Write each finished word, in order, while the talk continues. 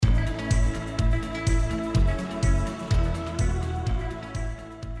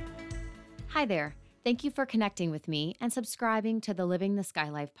Hi there. Thank you for connecting with me and subscribing to the Living the Sky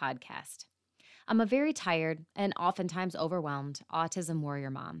Life podcast. I'm a very tired and oftentimes overwhelmed autism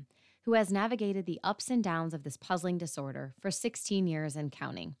warrior mom who has navigated the ups and downs of this puzzling disorder for 16 years and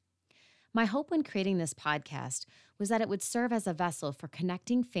counting. My hope when creating this podcast was that it would serve as a vessel for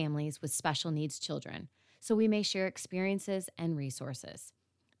connecting families with special needs children so we may share experiences and resources.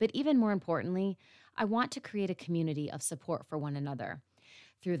 But even more importantly, I want to create a community of support for one another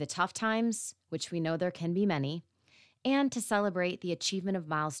through the tough times, which we know there can be many, and to celebrate the achievement of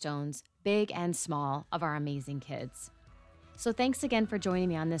milestones, big and small, of our amazing kids. So thanks again for joining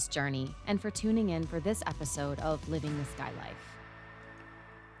me on this journey and for tuning in for this episode of Living the Sky Life.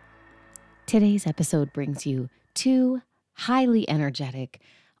 Today's episode brings you two highly energetic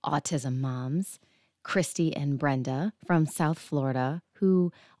autism moms, Christy and Brenda from South Florida,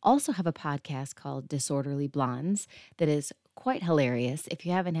 who also have a podcast called Disorderly Blondes that is quite hilarious. If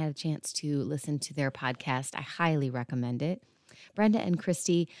you haven't had a chance to listen to their podcast, I highly recommend it. Brenda and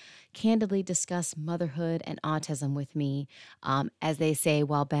Christy candidly discuss motherhood and autism with me, as they say,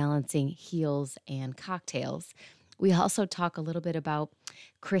 while balancing heels and cocktails. We also talk a little bit about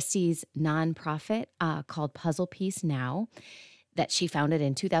Christy's nonprofit called Puzzle Piece Now that she founded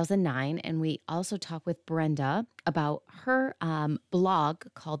in 2009. And we also talk with Brenda about her blog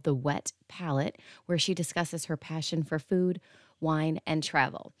called The Wet Palette, where she discusses her passion for food, wine, and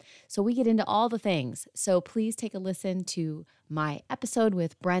travel. So we get into all the things. So please take a listen to my episode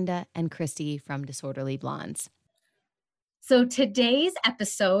with Brenda and Christy from Disorderly Blondes. So today's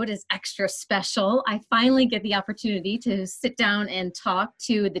episode is extra special. I finally get the opportunity to sit down and talk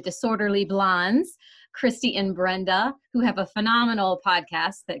to the Disorderly Blondes, Christy and Brenda, who have a phenomenal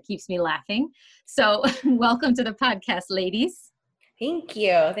podcast that keeps me laughing. So welcome to the podcast, ladies. Thank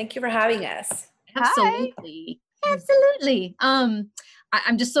you. Thank you for having us. Absolutely. Hi. Absolutely.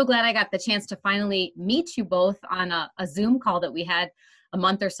 I'm just so glad I got the chance to finally meet you both on a Zoom call that we had a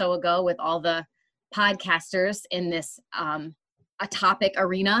month or so ago with all the podcasters in this a topic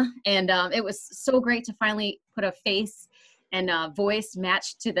arena. And it was so great to finally put a face and voice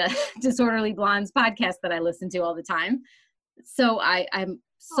matched to the Disorderly Blondes podcast that I listen to all the time. So I'm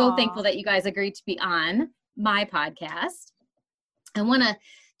so thankful that you guys agreed to be on my podcast. I want to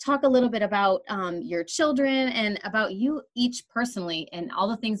talk a little bit about your children and about you each personally and all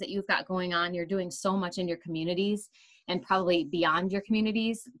the things that you've got going on. You're doing so much in your communities and probably beyond your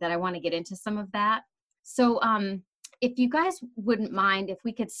communities that I want to get into some of that. So if you guys wouldn't mind, if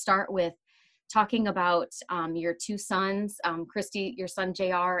we could start with talking about your two sons, Christy, your son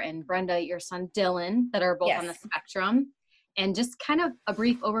JR, and Brenda, your son Dylan, that are both on the spectrum, and just kind of a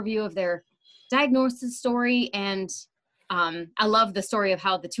brief overview of their diagnosis story. And I love the story of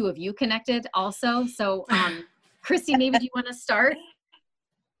how the two of you connected also. So Christy, maybe do you want to start?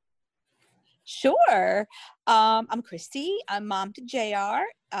 Sure. I'm Christy. I'm mom to JR.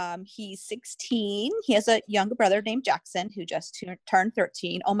 He's 16. He has a younger brother named Jackson who just turned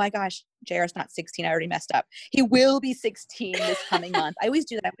 13. Oh my gosh, JR's not 16. I already messed up. He will be 16 this coming month. I always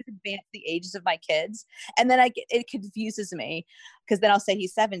do that. I always advance the ages of my kids. And then it confuses me because then I'll say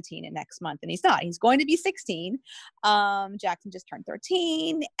he's 17 in next month and he's not. He's going to be 16. Jackson just turned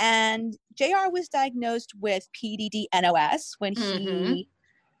 13. And JR was diagnosed with PDD-NOS when he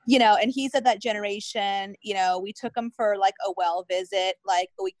and he's of that generation, we took him for like a well visit, like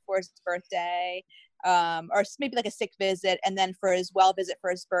a week before his birthday, or maybe like a sick visit. And then for his well visit for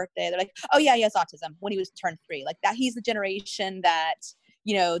his birthday, they're like, oh yeah, he has autism when he was turned 3. Like that, he's the generation that,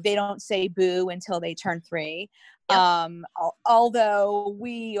 they don't say boo until they turn 3. Yep. Although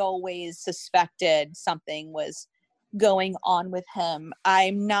we always suspected something was going on with him.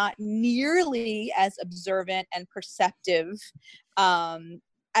 I'm not nearly as observant and perceptive,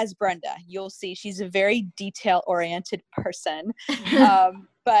 as Brenda. You'll see she's a very detail-oriented person.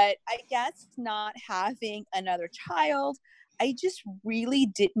 But I guess not having another child, I just really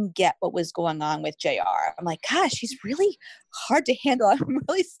didn't get what was going on with JR. I'm like, gosh, she's really hard to handle. I'm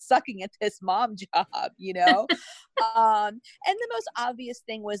really sucking at this mom job, And the most obvious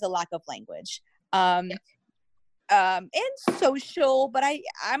thing was a lack of language. And social, but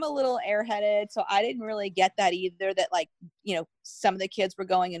I'm a little airheaded, so I didn't really get that either, that some of the kids were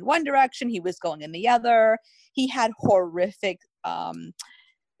going in one direction, he was going in the other. He had horrific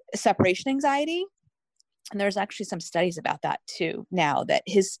separation anxiety. And there's actually some studies about that too now, that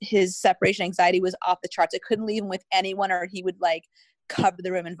his separation anxiety was off the charts. I couldn't leave him with anyone or he would cover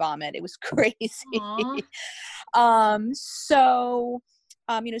the room and vomit. It was crazy.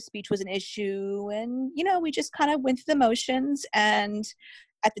 Speech was an issue and, we just kind of went through the motions. And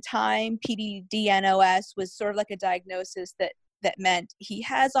at the time, PDD-NOS was sort of like a diagnosis that that meant he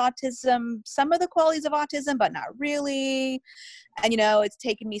has autism, some of the qualities of autism, but not really. And, it's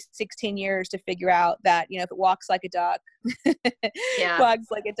taken me 16 years to figure out that, if it walks like a duck, walks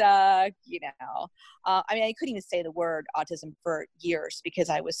like a duck, I mean, I couldn't even say the word autism for years because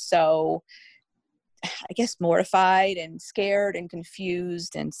I was so, I guess, mortified and scared and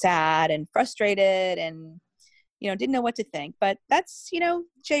confused and sad and frustrated and, didn't know what to think. But that's,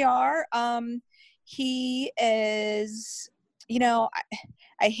 JR. He is,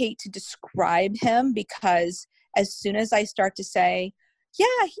 I hate to describe him because as soon as I start to say, yeah,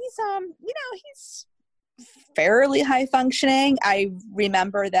 he's fairly high functioning, I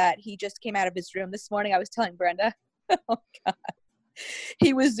remember that he just came out of his room this morning. I was telling Brenda, oh God,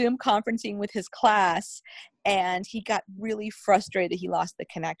 he was Zoom conferencing with his class and he got really frustrated. He lost the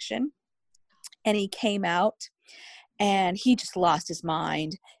connection and he came out and he just lost his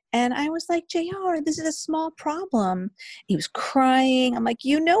mind. And I was like, JR, this is a small problem. He was crying. I'm like,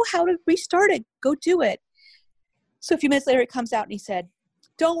 you know how to restart it. Go do it. So a few minutes later, he comes out and he said,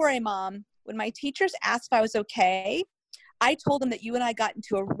 don't worry, Mom. When my teachers asked if I was okay, I told them that you and I got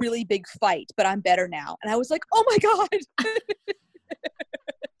into a really big fight, but I'm better now. And I was like, oh my God.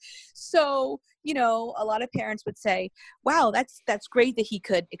 So, a lot of parents would say, wow, that's great that he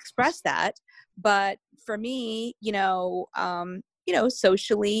could express that. But for me,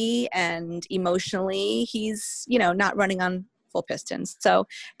 socially and emotionally, he's, not running on full pistons. So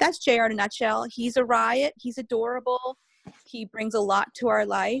that's JR in a nutshell. He's a riot. He's adorable. He brings a lot to our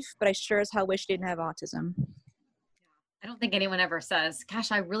life, but I sure as hell wish he didn't have autism. I don't think anyone ever says,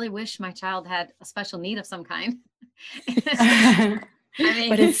 gosh, I really wish my child had a special need of some kind. I mean,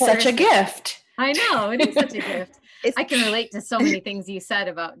 but it's such a gift. I know, it is such a gift. I can relate to so many things you said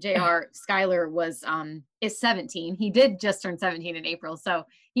about JR. Skylar is 17. He did just turn 17 in April, so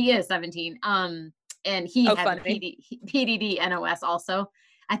he is 17. And he had PDD NOS also.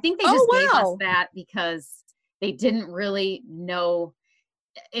 I think they just gave us that because they didn't really know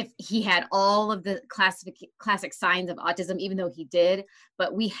if he had all of the classic signs of autism, even though he did.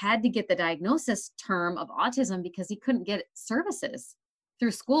 But we had to get the diagnosis term of autism because he couldn't get services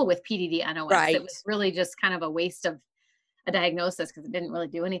through school with PDD NOS. Right. It was really just kind of a waste of a diagnosis because it didn't really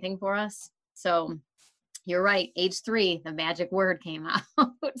do anything for us. So you're right. Age 3, the magic word came out.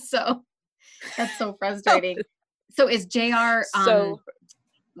 So that's so frustrating. So is JR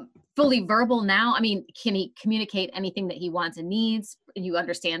fully verbal now? I mean, can he communicate anything that he wants and needs? You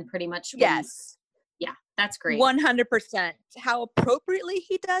understand pretty much? Yes. Yeah, that's great. 100%. How appropriately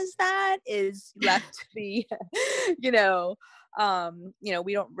he does that is left to be, we don't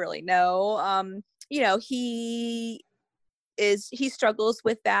really know. He struggles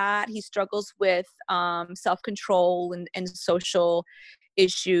with that. He struggles with self-control and social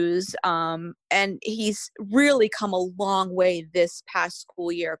issues. And he's really come a long way this past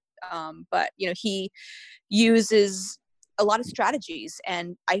school year. But he uses a lot of strategies.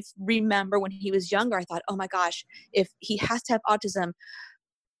 And I remember when he was younger, I thought, oh my gosh, if he has to have autism,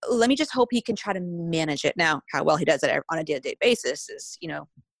 let me just hope he can try to manage it. Now, how well he does it on a day-to-day basis is,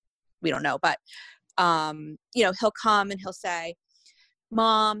 we don't know. But, he'll come and he'll say,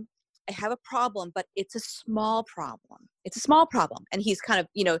 Mom, I have a problem, but it's a small problem. It's a small problem. And he's kind of,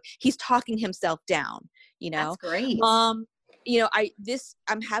 he's talking himself down, That's great. Mom,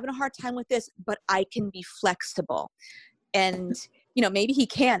 I'm having a hard time with this, but I can be flexible. And, maybe he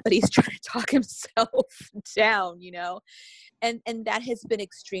can't, but he's trying to talk himself down, and that has been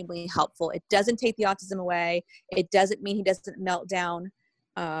extremely helpful. It doesn't take the autism away. It doesn't mean he doesn't melt down.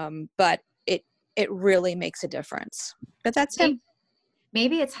 But it really makes a difference. But that's him.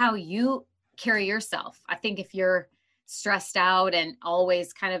 Maybe it's how you carry yourself. I think if you're stressed out and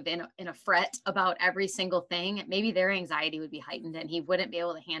always kind of in a fret about every single thing, maybe their anxiety would be heightened and he wouldn't be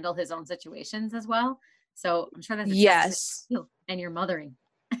able to handle his own situations as well. So I'm sure that's yes. And your mothering.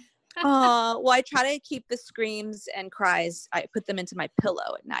 Well, I try to keep the screams and cries. I put them into my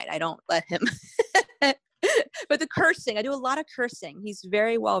pillow at night. I don't let him. But the cursing, I do a lot of cursing. He's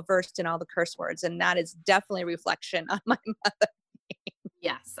very well versed in all the curse words, and that is definitely a reflection on my mother.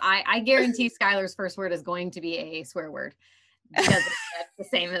 Yes, I guarantee Skylar's first word is going to be a swear word because that's the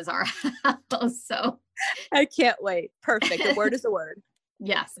same as our house. So I can't wait. Perfect. A word is a word.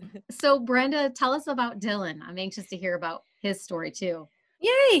 Yes. So Brenda, tell us about Dylan. I'm anxious to hear about his story too.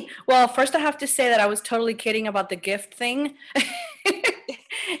 Yay. Well, first I have to say that I was totally kidding about the gift thing.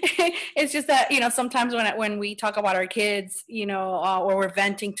 It's just that, sometimes when we talk about our kids, or we're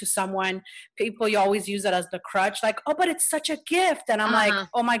venting to someone, people, you always use it as the crutch, like, oh, but it's such a gift. And I'm like,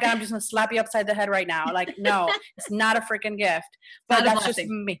 oh my God, I'm just gonna slap you upside the head right now. Like, no, it's not a freaking gift. But that's just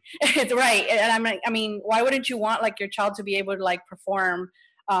me. It's right. And I'm like, I mean, why wouldn't you want like your child to be able to like perform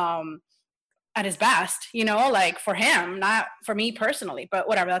at his best, like for him, not for me personally, but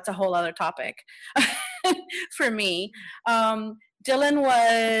whatever, that's a whole other topic. For me, Dylan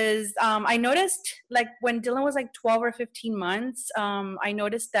was, I noticed like when Dylan was like 12 or 15 months, I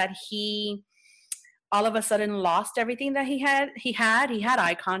noticed that he all of a sudden lost everything that he had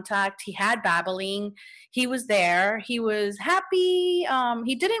eye contact, he had babbling, he was there, he was happy,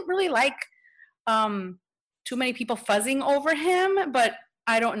 he didn't really like too many people fuzzing over him, but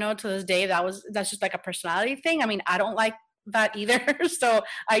I don't know to this day that's just like a personality thing. I mean, I don't like that either. So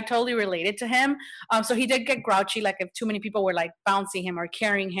I totally related to him. So he did get grouchy, like if too many people were like bouncing him or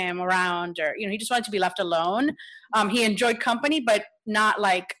carrying him around, or he just wanted to be left alone. He enjoyed company, but not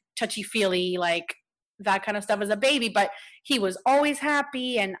like touchy feely, like that kind of stuff as a baby. But he was always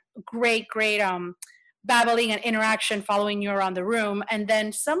happy and great babbling and interaction following you around the room. And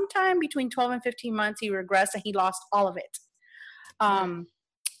then sometime between 12 and 15 months, he regressed and he lost all of it.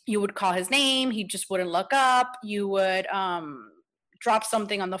 You would call his name, he just wouldn't look up. You would drop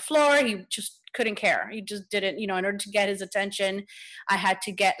something on the floor, he just couldn't care. He just didn't, in order to get his attention, I had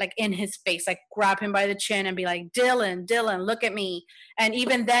to get like in his face, like grab him by the chin and be like, Dylan, look at me. And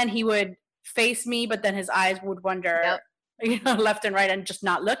even then he would face me, but then his eyes would wander left and right and just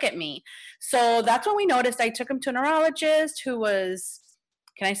not look at me. So that's when we noticed. I took him to a neurologist who was,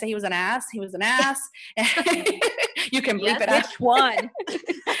 can I say he was an ass? He was an ass. You can bleep it out. Which one?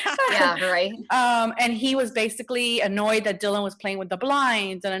 Yeah, right. And he was basically annoyed that Dylan was playing with the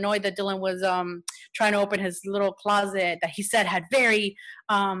blinds and annoyed that Dylan was trying to open his little closet that he said had very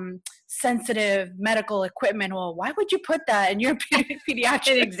sensitive medical equipment. Well, why would you put that in your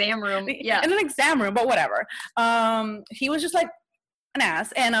pediatric exam room? Yeah, in an exam room, but whatever. He was just like an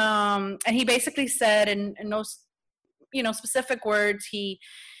ass, and he basically said in no specific words,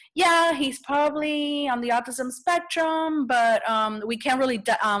 he's probably on the autism spectrum, but we can't really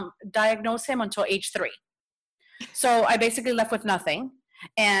diagnose him until age 3. So I basically left with nothing.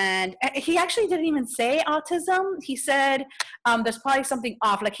 And he actually didn't even say autism. He said there's probably something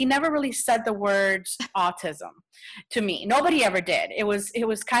off. Like he never really said the words autism to me. Nobody ever did. It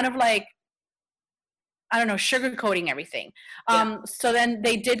was kind of like, I don't know, sugarcoating everything. So then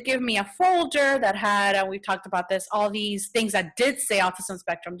they did give me a folder that had, we've talked about this, all these things that did say autism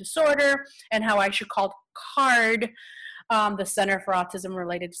spectrum disorder and how I should call CARD, the Center for Autism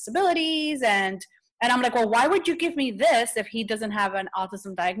Related Disabilities. And I'm like, well, why would you give me this if he doesn't have an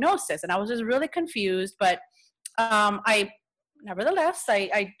autism diagnosis? And I was just really confused, but nevertheless,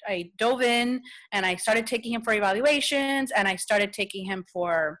 I dove in and I started taking him for evaluations and I started taking him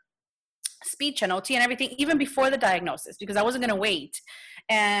for speech and OT and everything, even before the diagnosis, because I wasn't going to wait.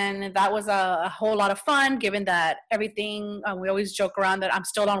 And that was a whole lot of fun, given that everything, we always joke around that I'm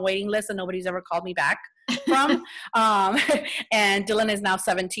still on waiting list and nobody's ever called me back from. And Dylan is now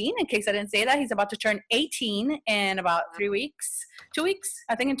 17, in case I didn't say that. He's about to turn 18 in about 2 weeks.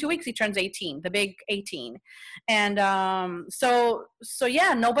 I think in 2 weeks he turns 18, the big 18. And so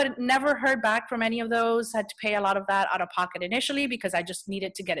yeah, never heard back from any of those. Had to pay a lot of that out of pocket initially because I just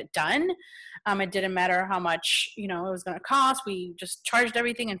needed to get it done. It didn't matter how much it was going to cost. We just charged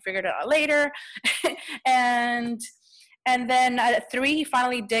everything and figured it out later. And then at 3, he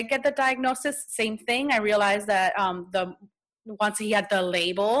finally did get the diagnosis. Same thing. I realized that once he had the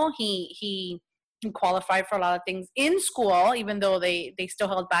label, he qualified for a lot of things in school, even though they still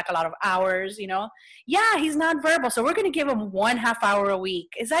held back a lot of hours. Yeah, he's nonverbal, so we're going to give him 1/2 hour a week.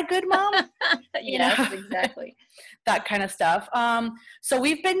 Is that good, Mom? Yes, exactly. That kind of stuff. So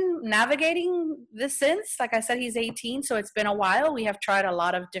we've been navigating this since, like I said, he's 18, so it's been a while. We have tried a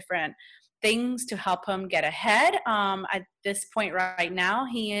lot of different things to help him get ahead. At this point right now,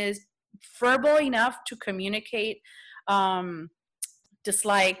 he is verbal enough to communicate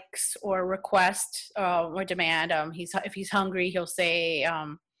dislikes or request or demand. If he's hungry, he'll say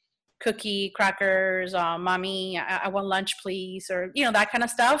cookie, crackers, mommy, I want lunch, please, or that kind of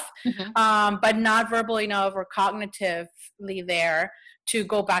stuff. Mm-hmm. But not verbal enough or cognitively there to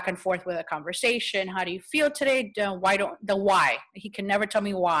go back and forth with a conversation. How do you feel today? Why? He can never tell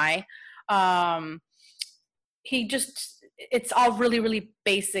me why. It's all really, really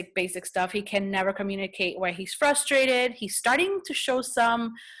basic stuff. He can never communicate why he's frustrated. He's starting to show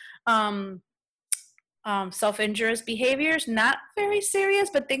some self-injurious behaviors, not very serious,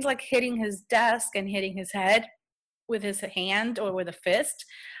 but things like hitting his desk and hitting his head, with his hand or with a fist.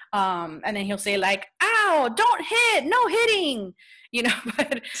 And then he'll say like, ow, don't hit, no hitting,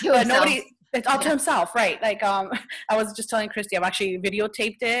 but nobody, it's all to himself, right? Like, I was just telling Christy, I've actually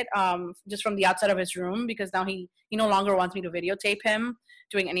videotaped it, just from the outside of his room, because now he no longer wants me to videotape him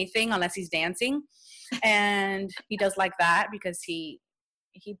doing anything unless he's dancing. And he does like that because he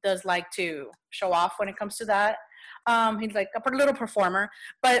does like to show off when it comes to that. He's like a little performer,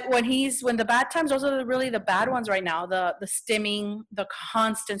 but when the bad times, those are really the bad ones right now. The stimming, the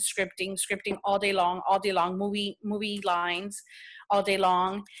constant scripting all day long, movie lines all day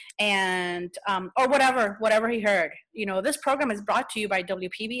long, and or whatever he heard. This program is brought to you by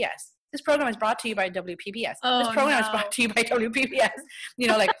WPBS. This program is brought to you by WPBS. This program is brought to you by WPBS.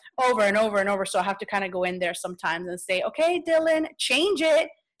 Like over and over and over. So I have to kind of go in there sometimes and say, okay, Dylan, change it.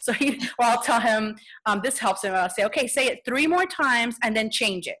 So or I'll tell him, this helps him. I'll say, okay, say it 3 more times and then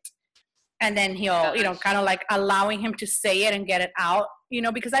change it. And then he'll, kind of like allowing him to say it and get it out,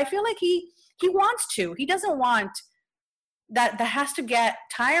 because I feel like he wants to. He doesn't want that has to get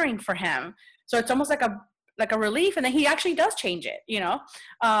tiring for him. So it's almost like a relief. And then he actually does change it,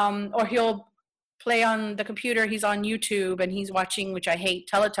 or he'll play on the computer. He's on YouTube and he's watching, which I hate,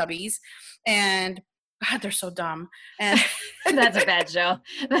 Teletubbies. And God, they're so dumb. And that's a bad show.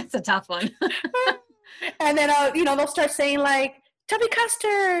 That's a tough one. And then, they'll start saying like, Tubby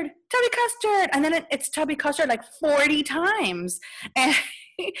Custard. And then it's Tubby Custard like 40 times. And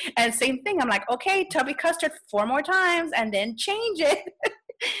same thing. I'm like, okay, Tubby Custard 4 more times and then change it.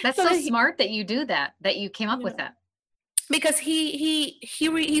 That's so smart that you do that you came up with that. Because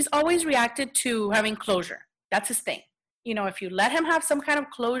he's always reacted to having closure. That's his thing. If you let him have some kind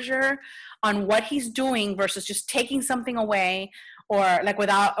of closure on what he's doing versus just taking something away or like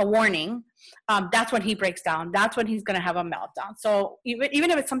without a warning, that's when he breaks down. That's when he's going to have a meltdown. So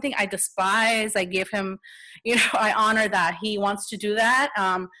even if it's something I despise, I give him, I honor that he wants to do that.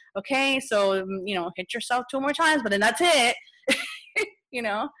 Okay, so, hit yourself 2 more times, but then that's it,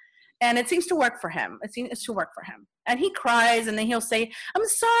 and it seems to work for him. It seems to work for him. And he cries and then he'll say, I'm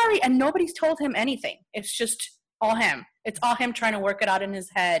sorry. And nobody's told him anything. It's just all him. It's all him trying to work it out in his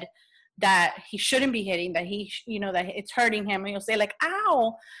head that he shouldn't be hitting, that that it's hurting him. And he'll say like,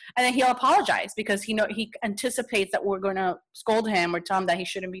 ow. And then he'll apologize because he anticipates that we're going to scold him or tell him that he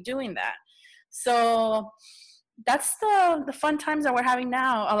shouldn't be doing that. So that's the fun times that we're having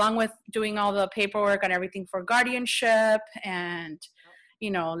now, along with doing all the paperwork and everything for guardianship and,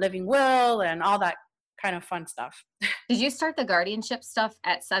 living will and all that kind of fun stuff. Did you start the guardianship stuff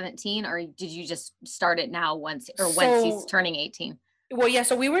at 17 or did you just start it now once he's turning 18? Well, yeah.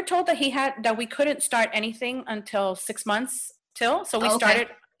 So we were told that we couldn't start anything until 6 months till. So we started.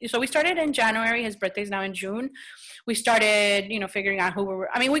 So we started in January. His birthday's now in June. We started, figuring out who we were.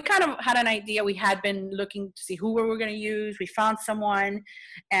 I mean, we kind of had an idea. We had been looking to see who we were going to use. We found someone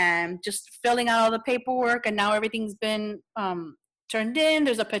and just filling out all the paperwork. And now everything's been turned in.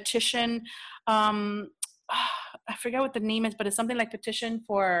 There's a petition. I forget what the name is, but it's something like petition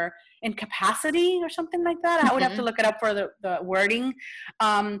for incapacity or something like that. I would have to look it up for the wording.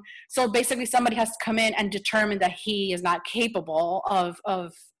 So basically somebody has to come in and determine that he is not capable of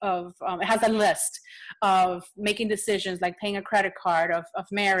it has a list of making decisions like paying a credit card, of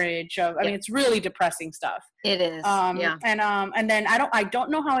marriage, I mean, it's really depressing stuff. It is. Yeah. And then I don't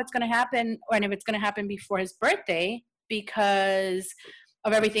know how it's going to happen and if it's going to happen before his birthday because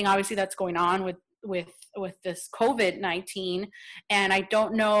of everything obviously that's going on with this COVID-19. And I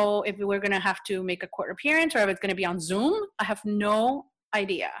don't know if we're going to have to make a court appearance or if it's going to be on Zoom. I have no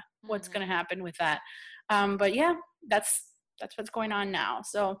idea what's going to happen with that. But yeah, that's what's going on now.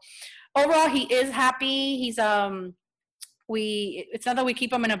 So overall, he is happy. He's, it's not that we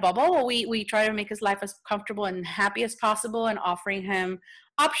keep him in a bubble. We try to make his life as comfortable and happy as possible and offering him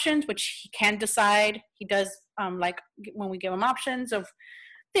options, which he can decide. He does, like when we give him options of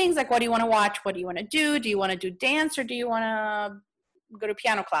things like, what do you want to watch? What do you want to do? Do you want to do dance or do you want to go to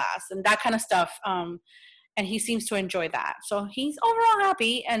piano class and that kind of stuff? And he seems to enjoy that. So he's overall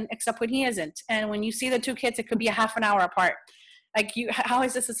happy, and except when he isn't. And when you see the 2 kids, it could be a half an hour apart. Like, how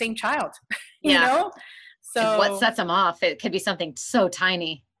is this the same child? you know? So and what sets them off? It could be something so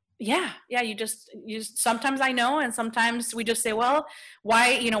tiny. Yeah. You just sometimes I know, and sometimes we just say, well,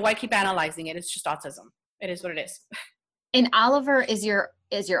 why keep analyzing it? It's just autism. It is what it is. And Oliver is your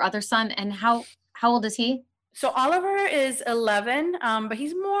other son, and how old is he? So Oliver is 11, but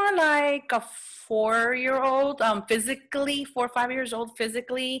he's more like a 4-year-old, physically, 4 or 5 years old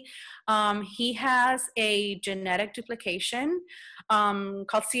physically. He has a genetic duplication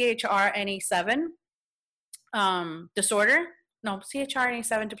called CHRNA7 disorder. No,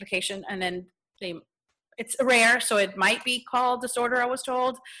 CHRNA7 duplication, and then it's rare, so it might be called disorder, I was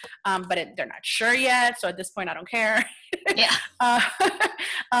told, but they're not sure yet. So at this point, I don't care. Yeah.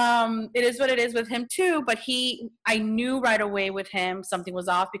 It is what it is with him too. But I knew right away with him something was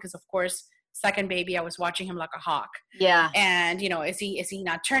off because, of course, second baby, I was watching him like a hawk. Yeah. And is he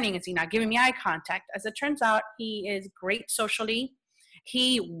not turning? Is he not giving me eye contact? As it turns out, he is great socially.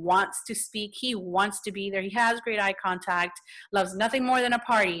 He wants to speak. He wants to be there. He has great eye contact, loves nothing more than a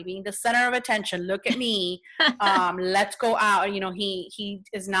party, being the center of attention. Look at me. Let's go out. He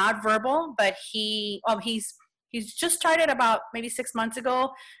is not verbal, but he's just started about maybe 6 months ago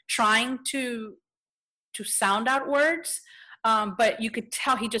trying to sound out words. But you could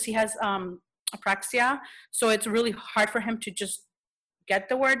tell he has apraxia. So it's really hard for him to just get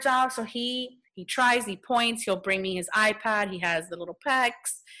the words out. So he tries, he points, he'll bring me his iPad. He has the little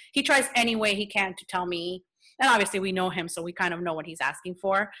pecs. He tries any way he can to tell me. And obviously we know him, so we kind of know what he's asking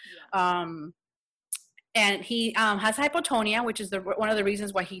for. Yeah. And he has hypotonia, which is one of the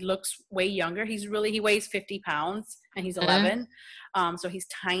reasons why he looks way younger. He weighs 50 pounds and he's 11. So he's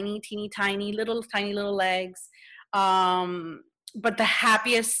tiny, teeny, tiny little legs. But the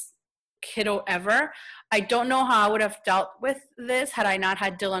happiest kiddo ever. I don't know how I would have dealt with this had I not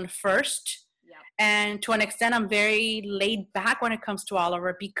had Dylan first. Yeah. And to an extent, I'm very laid back when it comes to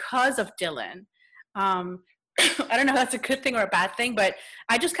Oliver because of Dylan. I don't know if that's a good thing or a bad thing, but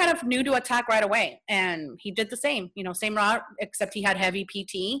I just kind of knew to attack right away. And he did the same, same route, except he had heavy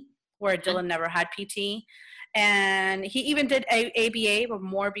PT, where Dylan never had PT. And he even did ABA, but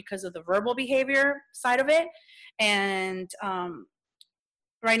more because of the verbal behavior side of it. And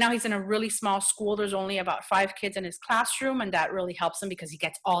right now he's in a really small school. There's only about 5 kids in his classroom, and that really helps him because he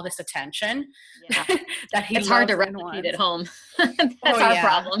gets all this attention. Yeah. That he it's hard to replicate at home. That's our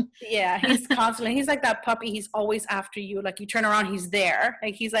problem. Yeah, he's like that puppy. He's always after you. Like you turn around, he's there.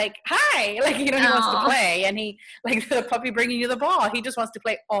 Like he's like, hi. Like, he wants to play. And he, like the puppy bringing you the ball. He just wants to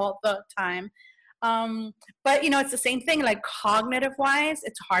play all the time. But it's the same thing, like cognitive wise,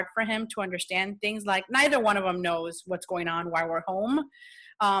 it's hard for him to understand things. Like neither one of them knows what's going on while we're home.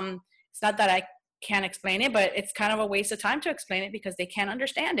 It's not that I can't explain it, but it's kind of a waste of time to explain it because they can't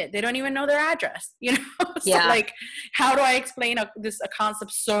understand it. They don't even know their address, So yeah. Like, how do I explain a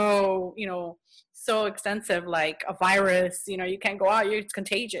concept so, so extensive, like a virus, you can't go out, it's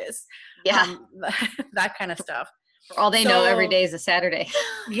contagious. Yeah. That kind of stuff. For all they know, every day is a Saturday.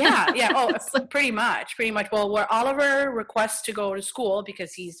 Yeah. Oh, pretty much. Well, where Oliver requests to go to school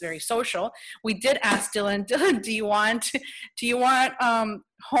because he's very social, we did ask Dylan, do you want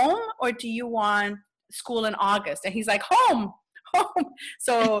home or do you want school in August? And he's like, home.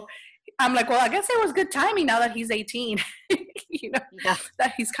 So I'm like, well, I guess it was good timing now that he's 18,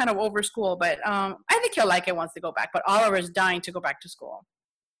 that he's kind of over school. But I think he'll like it once they go back. But Oliver's dying to go back to school.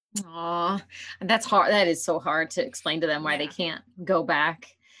 Aw, that's hard. That is so hard to explain to them why they can't go back.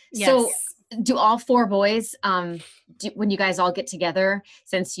 Yes. So do all 4 boys, when you guys all get together,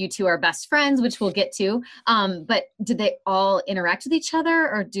 since you 2 are best friends, which we'll get to, but do they all interact with each other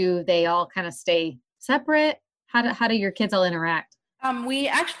or do they all kind of stay separate? How do your kids all interact? We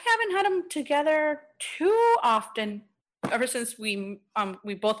actually haven't had them together too often ever since we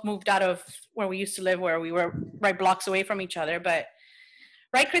both moved out of where we used to live, where we were right blocks away from each other. But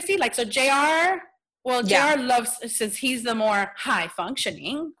right, Christy? Like, so JR, JR loves, since he's the more high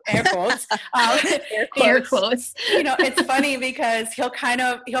functioning, air quotes. Air quotes. It's funny because he'll kind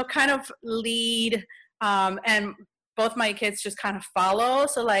of lead, and both my kids just kind of follow.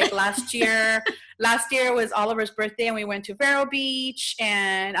 So like last year was Oliver's birthday and we went to Vero Beach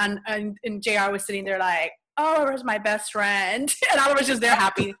and JR was sitting there like, Oliver's my best friend. And Oliver's just there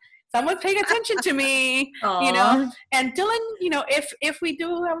happy. Someone's paying attention to me, Aww. And Dylan, if we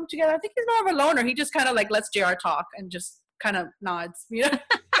do have them together, I think he's more of a loner. He just kind of like lets JR talk and just kind of nods,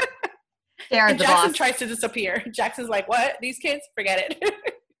 And Jackson tries to disappear. Jackson's like, what? These kids? Forget it.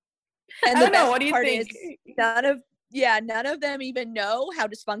 And I don't know. What do you think? None of them even know how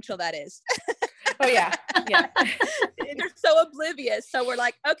dysfunctional that is. Oh, yeah. They're so oblivious. So we're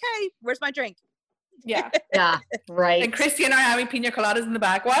like, okay, where's my drink? Yeah. Yeah. Right. And Christy and I are having pina coladas in the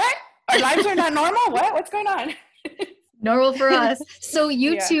back. What? Our lives are not normal? What? What's going on? Normal for us. So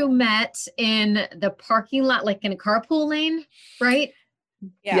you 2 met in the parking lot, like in a carpool lane, right?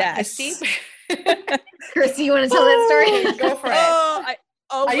 Yeah. Yes. Christy, you want to tell that story? Go for it.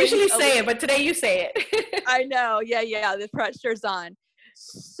 I usually say it, but today you say it. I know. Yeah. The pressure's on.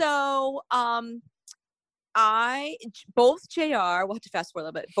 So, both JR, we'll have to fast forward a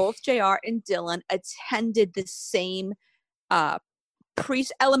little bit. Both JR and Dylan attended the same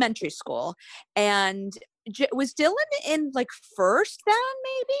elementary school, and was Dylan in like first then,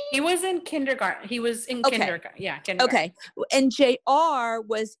 maybe? He was in kindergarten. He was in kindergarten. Yeah, kindergarten. Okay. And JR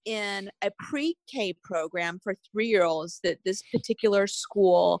was in a pre-K program for 3-year-olds that this particular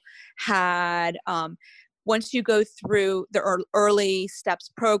school had. Once you go through the early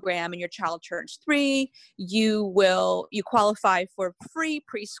steps program and your child turns 3, you qualify for free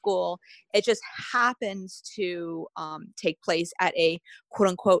preschool. It just happens to take place at a quote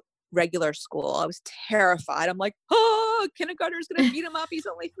unquote regular school. I was terrified. I'm like, oh, kindergartner's going to beat him up. He's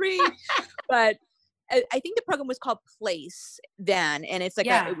only 3. But I think the program was called Place then. And it's like,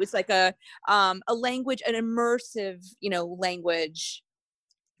 it was like a language, an immersive, language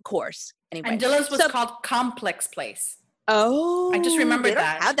course. Anyway. And Dylan's was called Complex Place. Oh, I just remembered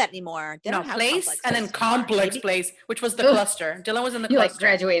that. They don't have that anymore. They don't have Place and then Complex Place, which was the cluster. Dylan was in the cluster. Like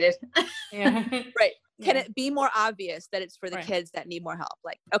graduated. Yeah. Right. Can it be more obvious that it's for the kids that need more help?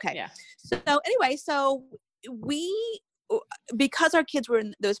 Like, okay. Yeah. So anyway, because our kids were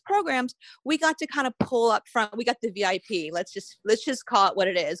in those programs, we got to kind of pull up front. We got the VIP. Let's just call it what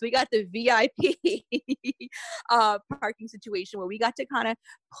it is. We got the VIP parking situation where we got to kind of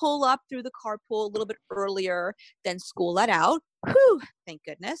pull up through the carpool a little bit earlier than school let out. Whew, thank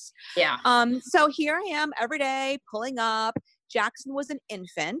goodness. Yeah. So here I am every day pulling up. Jackson was an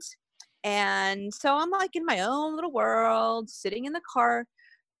infant. And so I'm like in my own little world, sitting in the car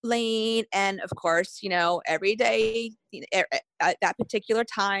lane. And of course, every day at that particular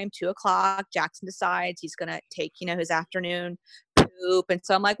time, 2:00, Jackson decides he's going to take, his afternoon poop. And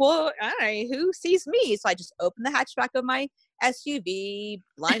so I'm like, well, all right, who sees me? So I just open the hatchback of my SUV,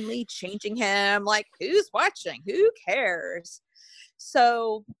 blindly changing him. Like, who's watching? Who cares?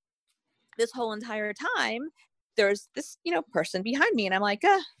 So this whole entire time, there's this, person behind me, and I'm like,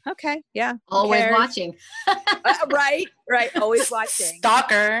 okay, yeah. Always watching. Right. Always watching.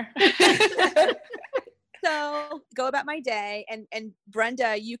 Stalker. So go about my day, and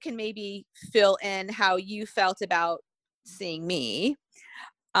Brenda, you can maybe fill in how you felt about seeing me.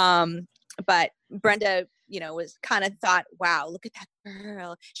 But Brenda, was kind of thought, wow, look at that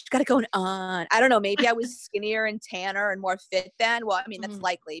girl. She's got it going on. I don't know. Maybe I was skinnier and tanner and more fit then. Well, I mean, that's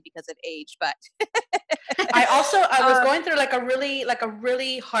likely because of age, but I was going through like a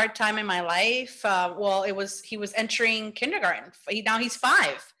really hard time in my life. He was entering kindergarten. Now he's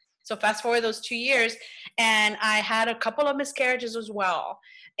 5. So fast forward those 2 years, and I had a couple of miscarriages as well.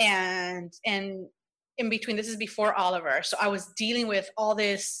 And in between, this is before Oliver. So I was dealing with all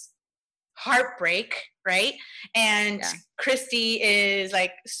this heartbreak, right? And Christy is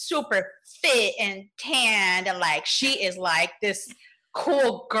like super fit and tanned, and like she is like this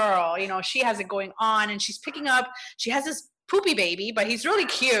cool girl, she has it going on, and she's picking up, she has this poopy baby, but he's really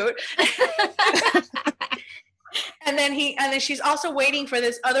cute. and then she's also waiting for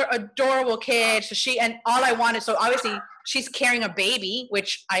this other adorable kid. So obviously she's carrying a baby,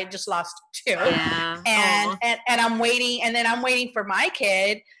 which I just lost too. Yeah. And I'm waiting, and then I'm waiting for my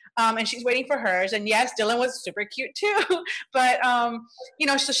kid. And she's waiting for hers. And yes, Dylan was super cute too. But,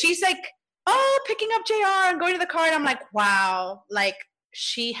 so she's like, picking up JR and going to the car. And I'm like, wow, like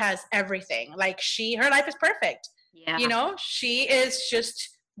she has everything. Like her life is perfect. Yeah. She is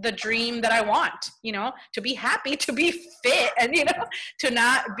just the dream that I want, to be happy, to be fit, and, to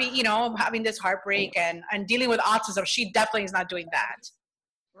not be, having this heartbreak and dealing with autism. She definitely is not doing that.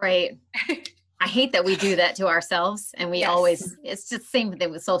 Right. I hate that we do that to ourselves, and we always, it's just the same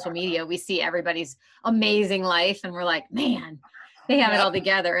thing with social media. We see everybody's amazing life, and we're like, man, they have it all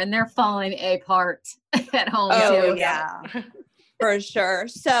together, and they're falling apart at home too. Yeah, for sure.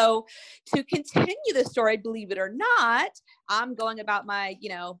 So to continue the story, believe it or not, I'm going about my,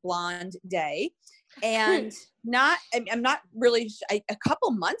 blonde day, and I'm not really, a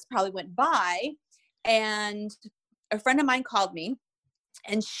couple months probably went by, and a friend of mine called me.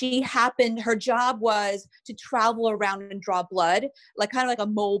 And her job was to travel around and draw blood, kind of like a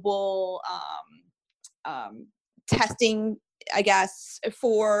mobile testing, I guess,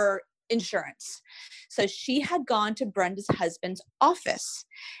 for insurance. So she had gone to Brenda's husband's office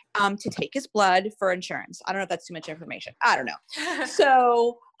to take his blood for insurance. I don't know if that's too much information. I don't know.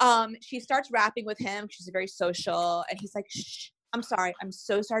 So she starts rapping with him. She's very social. And he's like, shh. I'm sorry. I'm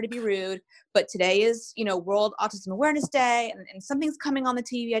so sorry to be rude, but today is, World Autism Awareness Day, and something's coming on the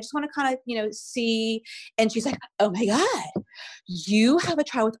TV. I just want to kind of, see. And she's like, oh my God, you have a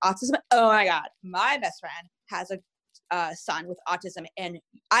child with autism? Oh my God. My best friend has a son with autism, and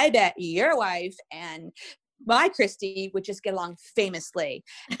I bet your wife and my Christy would just get along famously.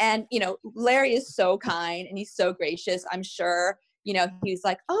 And, Larry is so kind and he's so gracious. I'm sure he's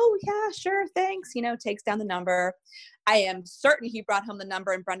like, oh yeah, sure, thanks, takes down the number. I am certain he brought home the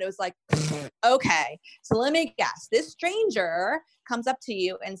number, and Brenda was like, okay, so let me guess. This stranger comes up to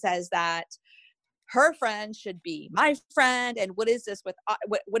you and says that her friend should be my friend. And what is this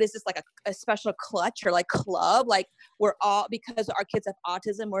what is this, like a special clutch or like club? Like we're all, because our kids have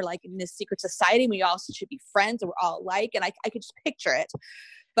autism, we're like in this secret society. We all should be friends and we're all alike. And I could just picture it.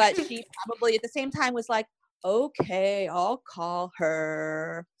 But she probably at the same time was like, okay, I'll call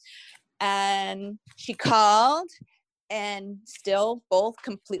her. And she called, and still both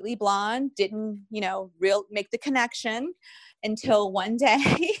completely blonde, didn't, make the connection until one day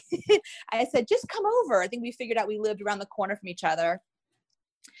I said, just come over. I think we figured out we lived around the corner from each other.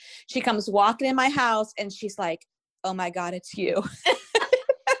 She comes walking in my house and she's like, oh my God, it's you.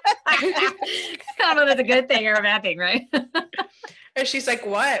 I don't know if that's a good thing or a bad thing, right? And she's like,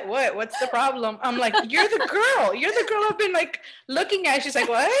 what's the problem? I'm like, you're the girl I've been like looking at. She's like,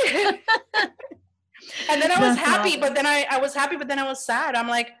 what? And then I was happy, but then I was happy, but then I was sad. I'm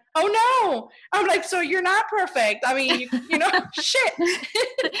like, oh no. I'm like, so you're not perfect. I mean, shit.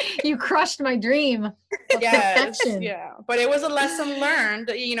 You crushed my dream. Yes, yeah. But it was a lesson learned,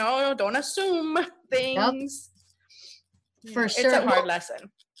 don't assume things. Yep. For sure. It's a hard lesson.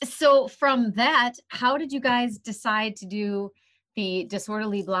 So from that, how did you guys decide to do the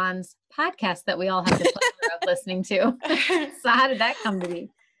Disorderly Blondes podcast that we all have the pleasure of listening to? So how did that come to be?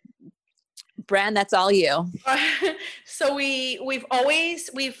 Bren, that's all you. So we always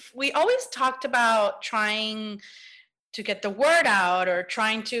talked about trying to get the word out, or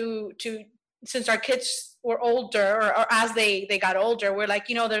trying to since our kids were older, or as they got older, we're like,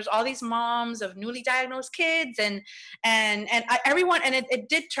 there's all these moms of newly diagnosed kids, and everyone, and it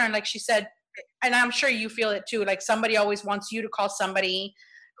did turn, like she said, and I'm sure you feel it too, like somebody always wants you to call somebody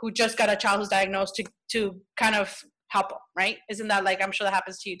who just got a child who's diagnosed to kind of help them, right? Isn't that, like, I'm sure that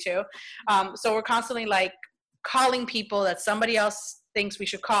happens to you too. So we're constantly like calling people that somebody else thinks we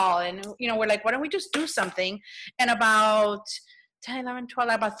should call. And, we're like, why don't we just do something? And about 10, 11, 12,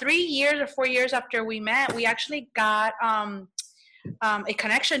 about 3 years or 4 years after we met, we actually got a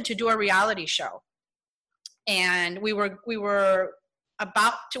connection to do a reality show. And we were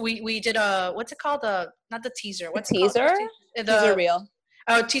about to, we did a, what's it called? Not the teaser. What's the teaser? It called? Teaser reel.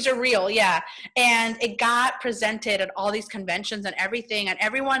 Oh, teaser reel, yeah. And it got presented at all these conventions and everything, and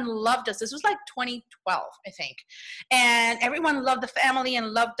everyone loved us. This was like 2012, I think. And everyone loved the family and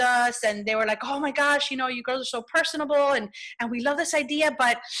loved us, and they were like, oh my gosh, you girls are so personable, and we love this idea,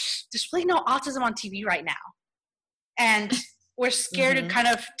 but there's really no autism on TV right now. And we're scared to kind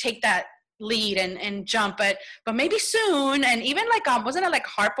of take that lead and jump, but maybe soon. And even like wasn't it like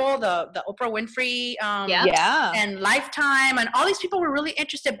Harpo, the Oprah Winfrey and Lifetime, and all these people were really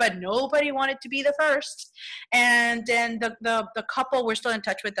interested, but nobody wanted to be the first. And then the couple, we're still in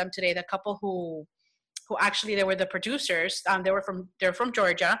touch with them today, the couple who actually, they were the producers. They're from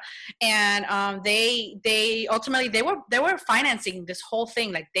Georgia, and they ultimately they were financing this whole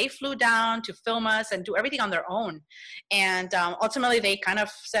thing. Like they flew down to film us and do everything on their own. And ultimately, they kind of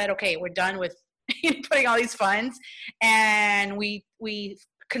said, "Okay, we're done with putting all these funds," and we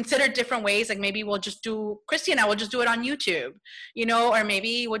considered different ways. Like maybe we'll just do, Christy and I will just do it on YouTube, or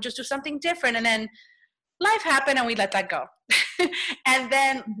maybe we'll just do something different. And then life happened and we let that go. And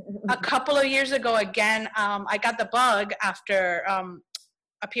then a couple of years ago, again, I got the bug after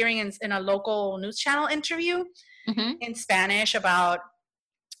appearing in a local news channel interview in Spanish about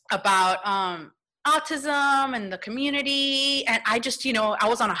autism and the community. And I just, I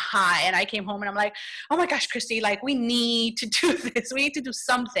was on a high, and I came home and I'm like, oh my gosh, Christy, like we need to do this. We need to do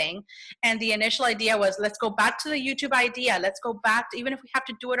something. And the initial idea was, let's go back to the YouTube idea. Let's go back to, even if we have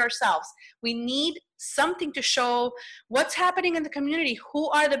to do it ourselves, we need something to show what's happening in the community. Who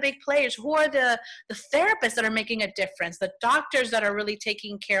are the big players? Who are the therapists that are making a difference? The doctors that are really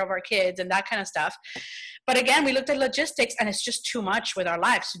taking care of our kids and that kind of stuff. But again, we looked at logistics, and it's just too much with our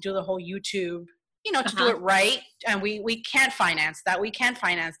lives to do the whole YouTube, to do it right. And we can't finance that. We can't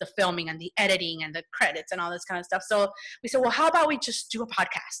finance the filming and the editing and the credits and all this kind of stuff. So we said, well, how about we just do a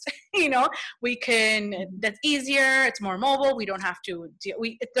podcast? We can, that's easier. It's more mobile. We don't have to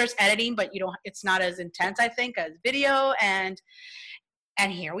there's editing, but it's not as intense, I think, as video. And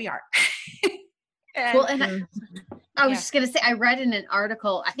here we are. And I was just going to say, I read in an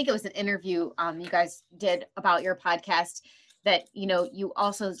article, I think it was an interview you guys did about your podcast, that, you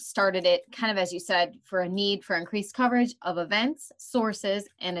also started it kind of, as you said, for a need for increased coverage of events, sources,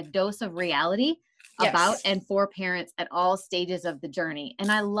 and a dose of reality about and for parents at all stages of the journey.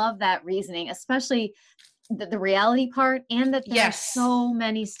 And I love that reasoning, especially the reality part, and that there Yes. are so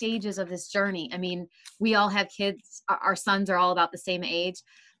many stages of this journey. I mean, we all have kids. Our sons are all about the same age,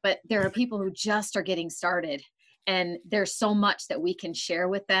 but there are people who just are getting started. And there's so much that we can share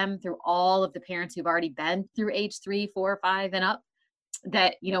with them through all of the parents who've already been through age 3, 4, 5 and up,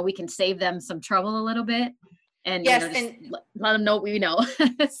 that, you know, we can save them some trouble a little bit, and, Yes, you know, just and let them know what we know.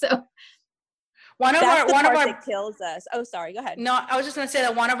 So That's the part that kills us. Oh, sorry. Go ahead. No, I was just going to say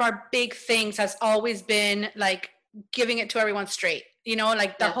that one of our big things has always been like giving it to everyone straight, you know,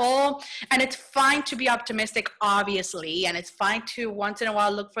 like the whole, and it's fine to be optimistic, obviously. And it's fine to once in a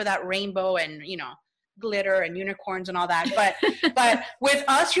while look for that rainbow and, you know, glitter and unicorns and all that. But with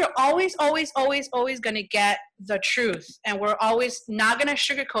us, you're always going to get the truth. And we're always not going to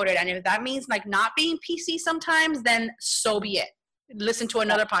sugarcoat it. And if that means like not being PC sometimes, then so be it. Listen to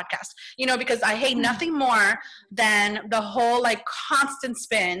another podcast, you know, because I hate nothing more than the whole like constant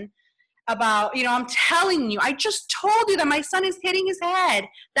spin about, you know, I'm telling you, I just told you that my son is hitting his head,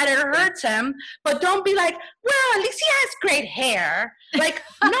 that it hurts him, but don't be like, well, at least he has great hair. Like,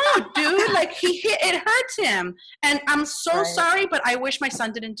 no, dude, like it hurts him. And I'm so sorry, but I wish my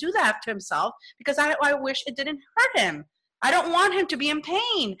son didn't do that to himself, because I wish it didn't hurt him. I don't want him to be in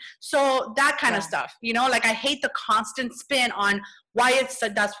pain. So that kind of stuff, you know, like I hate the constant spin on why it's,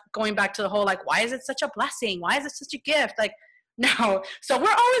 that's going back to the whole, like, why is it such a blessing? Why is it such a gift? Like, no. So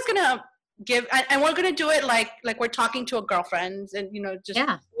we're always going to give, and we're going to do it like we're talking to a girlfriend, and, you know, just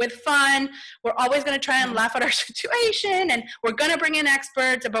with fun. We're always going to try and laugh at our situation, and we're going to bring in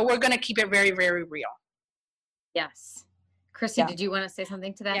experts, but we're going to keep it very, very real. Yes. Christy, did you want to say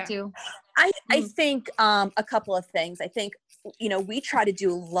something to that too? I think a couple of things. I think, you know, we try to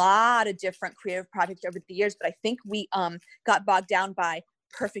do a lot of different creative projects over the years, but I think we got bogged down by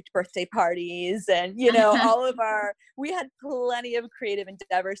perfect birthday parties and, you know, we had plenty of creative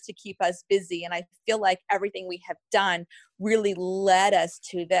endeavors to keep us busy. And I feel like everything we have done really led us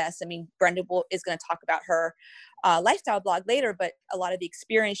to this. I mean, Brenda is going to talk about her lifestyle blog later, but a lot of the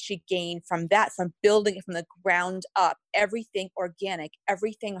experience she gained from that, from building it from the ground up, everything organic,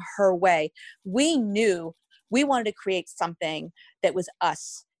 everything her way. We knew we wanted to create something that was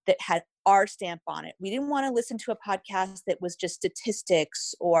us, that had our stamp on it. We didn't want to listen to a podcast that was just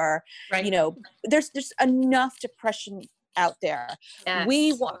statistics or, you know, there's enough depression out there. Yes.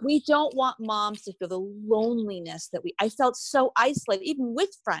 We don't want moms to feel the loneliness that I felt so isolated, even with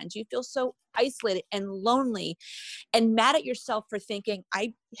friends. You feel so isolated and lonely and mad at yourself for thinking,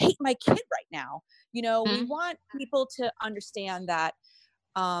 I hate my kid right now. You know, we want people to understand that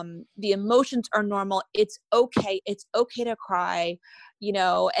the emotions are normal. It's okay. It's okay to cry, you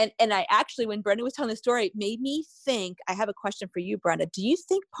know, and I actually, when Brenda was telling the story, it made me think, I have a question for you, Brenda. Do you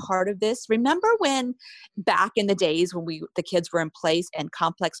think part of this, remember when back in the days when the kids were in place and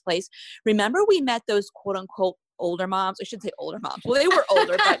complex place, remember we met those quote unquote older moms? I should say older moms. Well, they were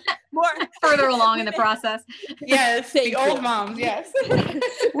older, but more further along in the process. Yes, the old moms. Yes,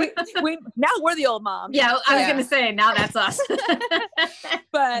 we now we're the old moms. Yeah, I was gonna say now that's us.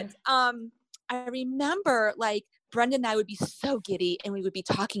 But I remember like Brenda and I would be so giddy, and we would be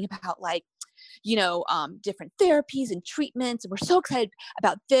talking about like, you know, different therapies and treatments, and we're so excited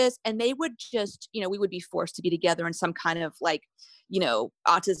about this. And they would just, you know, we would be forced to be together in some kind of like, you know,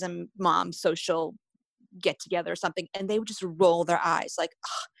 autism mom social get together or something, and they would just roll their eyes like,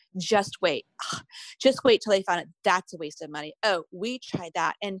 just wait till they found out that's a waste of money. Oh, we tried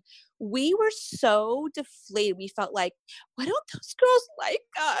that, and we were so deflated. We felt like, why don't those girls like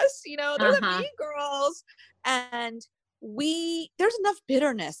us? You know, they're the mean girls. And there's enough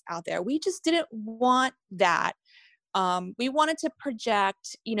bitterness out there. We just didn't want that. We wanted to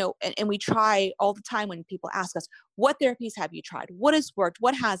project, you know, and we try all the time when people ask us, what therapies have you tried? What has worked?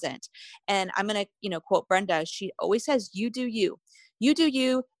 What hasn't? And I'm going to, you know, quote Brenda. She always says, you do you. You do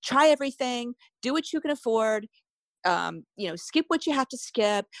you, try everything, do what you can afford, you know, skip what you have to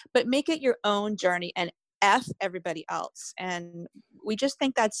skip, but make it your own journey and F everybody else. And we just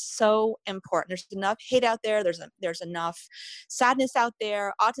think that's so important. There's enough hate out there. There's enough sadness out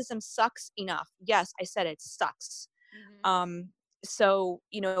there. Autism sucks enough. Yes, I said it sucks. So,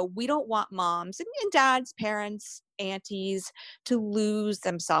 you know, we don't want moms and dads, parents, aunties to lose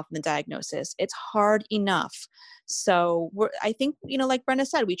themselves in the diagnosis. It's hard enough. So I think, you know, like Brenda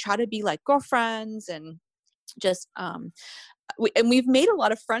said, we try to be like girlfriends and just, we've made a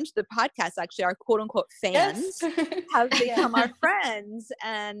lot of friends. The podcast, actually, our quote unquote fans have become our friends.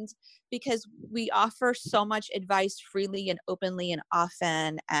 And because we offer so much advice freely and openly and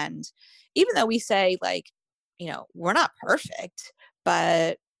often. And even though we say like, you know, we're not perfect,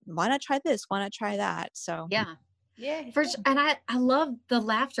 but why not try this? Why not try that? So yeah. Yeah. And I love the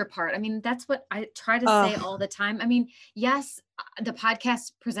laughter part. I mean, that's what I try to say all the time. I mean, yes, the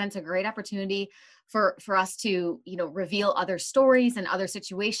podcast presents a great opportunity for us to, you know, reveal other stories and other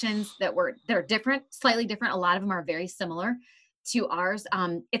situations that are different, slightly different. A lot of them are very similar to ours.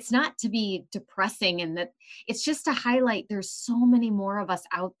 It's not to be depressing, and that it's just to highlight there's so many more of us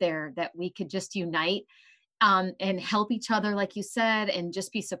out there that we could just unite, and help each other, like you said, and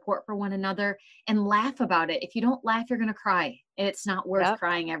just be support for one another and laugh about it. If you don't laugh, you're going to cry. And it's not worth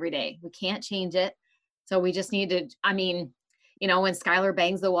crying every day. We can't change it. So we just need to, I mean, you know, when Skylar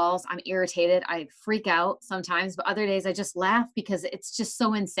bangs the walls, I'm irritated. I freak out sometimes, but other days I just laugh because it's just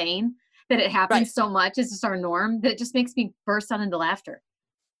so insane that it happens so much. It's just our norm that it just makes me burst out into laughter.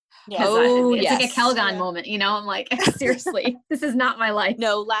 Yeah. It's like a Calgon moment, you know, I'm like, seriously, this is not my life.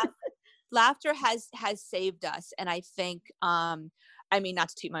 No, laughter has saved us. And I think, I mean, not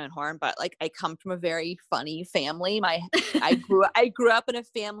to toot my own horn, but like I come from a very funny family. I grew up in a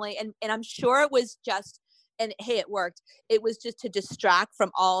family, and I'm sure it was just, and hey, it worked. It was just to distract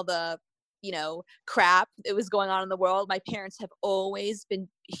from all the, you know, crap that was going on in the world. My parents have always been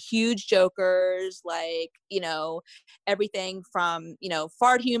huge jokers, like, you know, everything from, you know,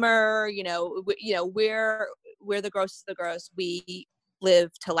 fart humor, you know, we're the gross of the gross. We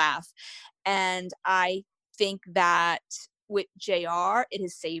live to laugh. And I think that with JR, it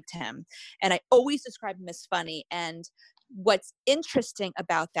has saved him. And I always describe him as funny. And what's interesting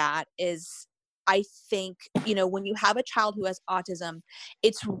about that is, I think, you know, when you have a child who has autism,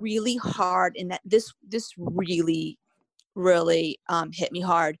 it's really hard, and that this really, really hit me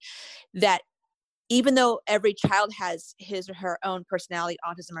hard, that even though every child has his or her own personality,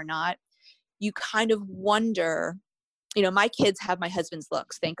 autism or not, you kind of wonder, you know, my kids have my husband's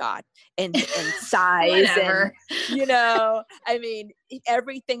looks, thank God, and size, and, you know, I mean,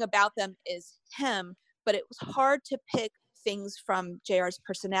 everything about them is him, but it was hard to pick things from JR's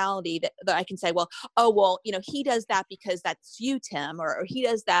personality that I can say, well, you know, he does that because that's you, Tim, or he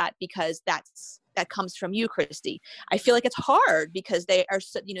does that because that comes from you, Christy. I feel like it's hard because they are,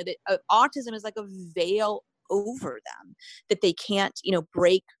 you know, autism is like a veil over them that they can't, you know,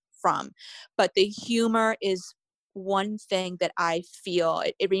 break from. But the humor is one thing that I feel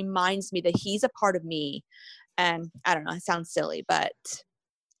it reminds me that he's a part of me. And I don't know, it sounds silly, but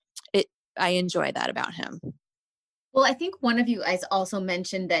I enjoy that about him. Well, I think one of you guys also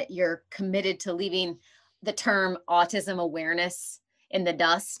mentioned that you're committed to leaving the term autism awareness in the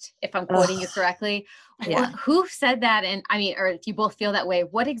dust, if I'm quoting you correctly. Yeah. Who said that? And I mean, or if you both feel that way,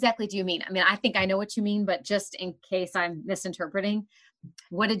 what exactly do you mean? I mean, I think I know what you mean, but just in case I'm misinterpreting,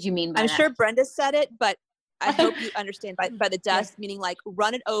 what did you mean by that? I'm sure Brenda said it, but I hope you understand by the dust, meaning like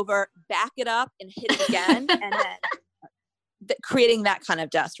run it over, back it up, and hit it again, and then creating that kind of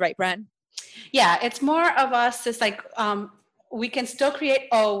dust, right, Bren? Yeah, it's more of us. It's like we can still create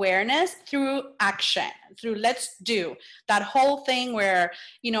awareness through action, through let's do that whole thing where,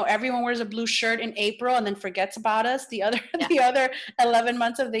 you know, everyone wears a blue shirt in April and then forgets about us. The other 11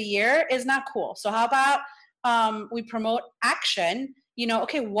 months of the year is not cool. So how about we promote action? You know,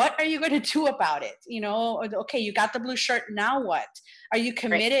 okay, what are you going to do about it? You know, okay, you got the blue shirt. Now what? Are you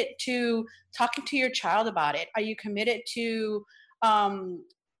committed to talking to your child about it? Are you committed to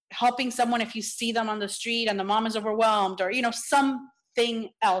helping someone if you see them on the street and the mom is overwhelmed, or, you know, something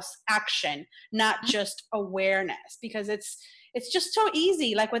else, action, not just awareness, because it's just so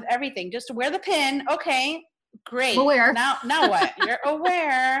easy. Like with everything, just wear the pin. Okay, great. Aware. Now what? You're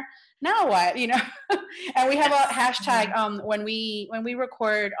aware. Now what? You know, and we have a hashtag when we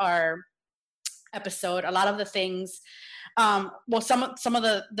record our episode. A lot of the things, well, some of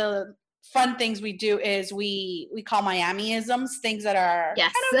the fun things we do is we call Miami-isms, things that are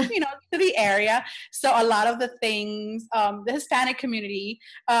kind of, you know, to the area. So a lot of the things, the Hispanic community,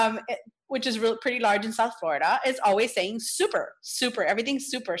 which is pretty large in South Florida, is always saying super, everything's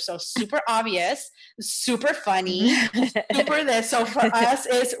super. So super obvious, super funny, super this. So for us,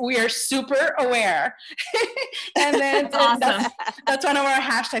 we are super aware. And then awesome. That's one of our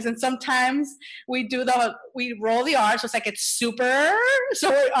hashtags. And sometimes we roll the R, so it's like it's super.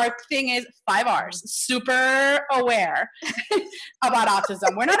 So our thing is 5 R's, super aware about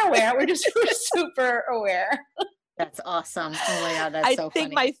autism. We're not aware, we're super aware. That's awesome. Oh my God, that's so funny. I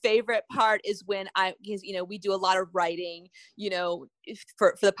think my favorite part is when because, you know, we do a lot of writing, you know,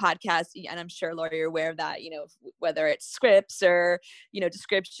 for the podcast, and I'm sure, Laura, you're aware of that, you know, whether it's scripts or, you know,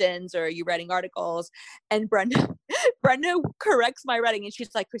 descriptions, or you writing articles, and Brenda corrects my writing, and she's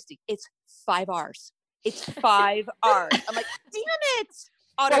like, Christy, it's 5 R's. It's 5 R's. I'm like, damn it.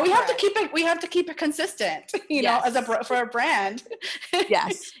 Well, we have to keep it consistent, you know, for a brand.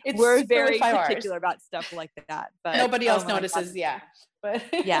 Yes. It's we're very really 5 particular hours. about stuff like that, but Nobody else notices. Yeah. But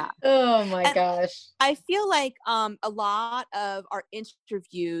yeah. Oh my gosh. I feel like a lot of our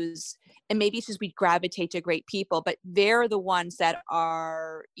interviews, and maybe it's just we gravitate to great people, but they're the ones that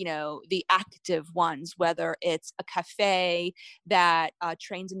are, you know, the active ones, whether it's a cafe that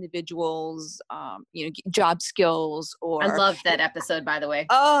trains individuals, you know, job skills, or I loved that episode, by the way.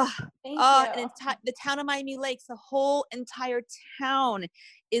 And the town of Miami Lakes, the whole entire town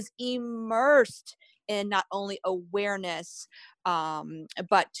is immersed in not only awareness,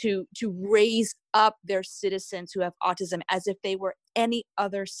 but to raise up their citizens who have autism as if they were any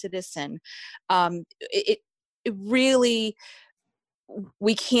other citizen. It really,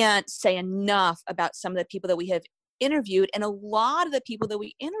 we can't say enough about some of the people that we have interviewed, and a lot of the people that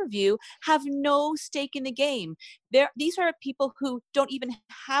we interview have no stake in the game. These are people who don't even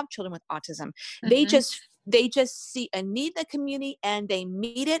have children with autism. They just see a need in the community and they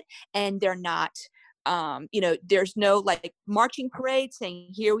meet it, and they're not, you know, there's no like marching parade saying,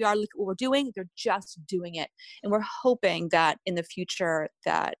 here we are, look what we're doing. They're just doing it. And we're hoping that in the future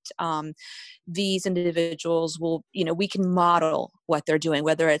that these individuals will, you know, we can model what they're doing,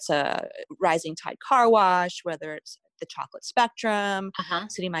 whether it's a Rising Tide car wash, whether it's the Chocolate Spectrum,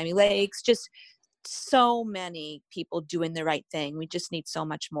 City of Miami Lakes, just so many people doing the right thing. We just need so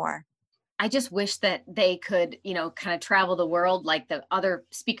much more. I just wish that they could, you know, kind of travel the world like the other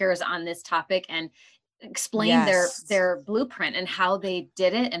speakers on this topic and explain their blueprint and how they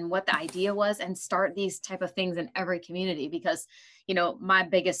did it and what the idea was, and start these type of things in every community. Because, you know, my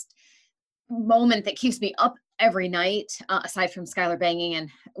biggest moment that keeps me up every night, aside from Skylar banging and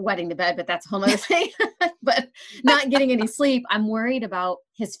wetting the bed, but that's a whole other thing, but not getting any sleep, I'm worried about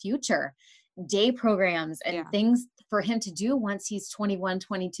his future, day programs and things for him to do once he's 21,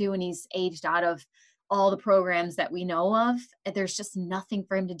 22, and he's aged out of all the programs that we know of. There's just nothing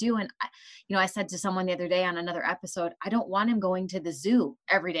for him to do. And, you know, I said to someone the other day on another episode, I don't want him going to the zoo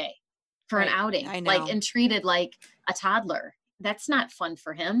every day for an outing, like, and treated like a toddler. That's not fun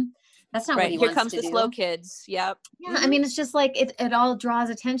for him. That's not what he wants to do. Here comes the slow kids. Yep. Yeah. I mean, it's just like, it all draws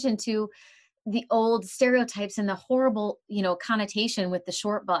attention to the old stereotypes and the horrible, you know, connotation with the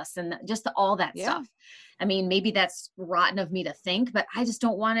short bus and just all that stuff. I mean, maybe that's rotten of me to think, but I just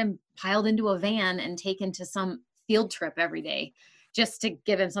don't want him piled into a van and taken to some field trip every day just to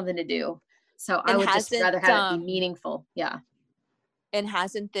give him something to do. So I would just rather have it be meaningful. Yeah. And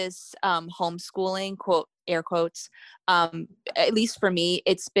hasn't this homeschooling, quote, air quotes, at least for me,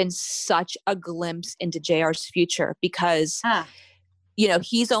 it's been such a glimpse into JR's future, because you know,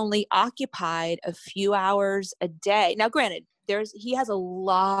 he's only occupied a few hours a day. Now, granted, he has a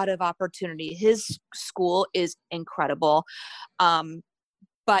lot of opportunity. His school is incredible.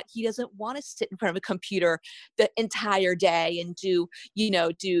 But he doesn't want to sit in front of a computer the entire day and do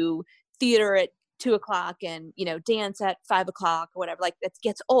theater at 2:00 and, you know, dance at 5:00 or whatever. Like, that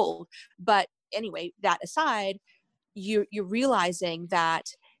gets old. But anyway, that aside, you're realizing that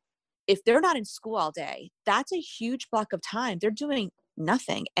if they're not in school all day, that's a huge block of time. They're doing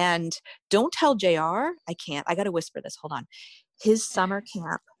nothing. And don't tell JR, I got to whisper this. Hold on. His summer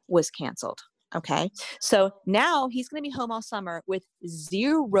camp was canceled. Okay. So now he's going to be home all summer with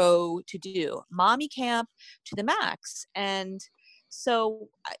zero to do. Mommy camp to the max. And so,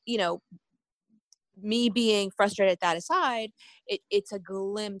 you know, me being frustrated that aside, it's a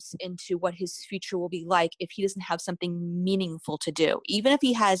glimpse into what his future will be like if he doesn't have something meaningful to do. Even if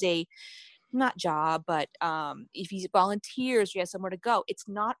he has a, not job, but if he volunteers or he has somewhere to go, it's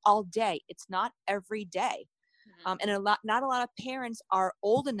not all day. It's not every day. And not a lot of parents are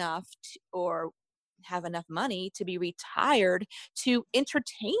old enough or have enough money to be retired to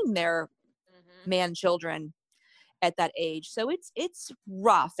entertain their man children at that age. So it's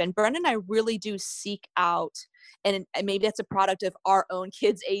rough. And Brenda and I really do seek out, and maybe that's a product of our own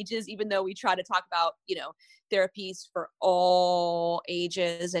kids' ages, even though we try to talk about, you know, therapies for all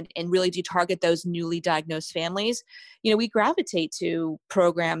ages and really do target those newly diagnosed families. You know, we gravitate to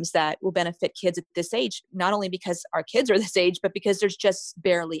programs that will benefit kids at this age, not only because our kids are this age, but because there's just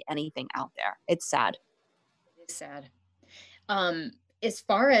barely anything out there. It's sad. It is sad. As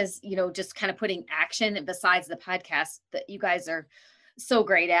far as, you know, just kind of putting action besides the podcast that you guys are so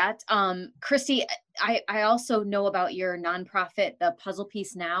great at. Christy, I also know about your nonprofit, the Puzzle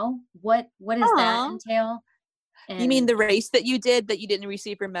Piece Now. What does that entail? You mean the race that you did that you didn't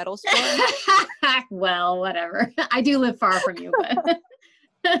receive your medals for? Well, whatever. I do live far from you,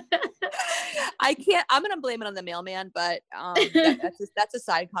 but I can't, I'm going to blame it on the mailman, but that's a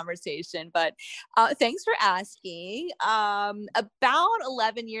side conversation. But thanks for asking. About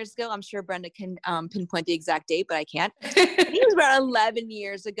 11 years ago, I'm sure Brenda can pinpoint the exact date, but I can't. I think it was about 11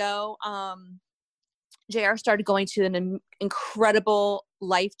 years ago. JR started going to an incredible,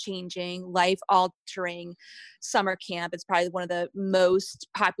 life-changing, life-altering summer camp. It's probably one of the most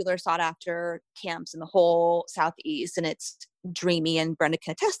popular, sought-after camps in the whole Southeast, and it's dreamy, and Brenda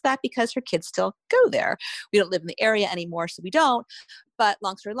can attest to that because her kids still go there. We don't live in the area anymore, so we don't. But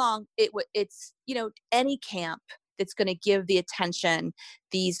long story long, it's, you know, any camp that's going to give the attention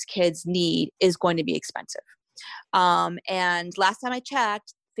these kids need is going to be expensive. And last time I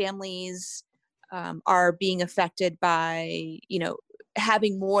checked, families are being affected by, you know,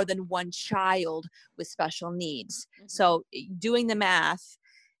 having more than one child with special needs. Mm-hmm. So doing the math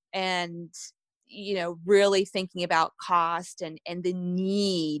and, you know, really thinking about cost and the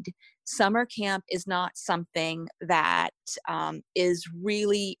need, summer camp is not something that is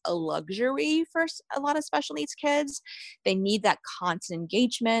really a luxury for a lot of special needs kids. They need that constant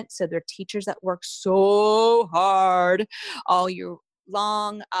engagement. So they're teachers that work so hard all year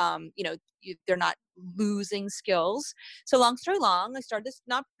long. You know, they're not losing skills. So long story long, I started this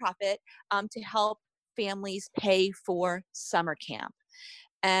nonprofit to help families pay for summer camp.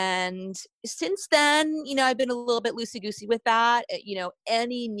 And since then, you know, I've been a little bit loosey-goosey with that. You know,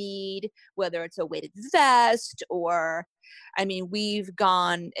 any need, whether it's a weighted vest or, I mean, we've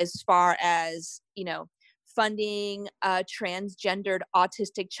gone as far as, you know, funding a transgendered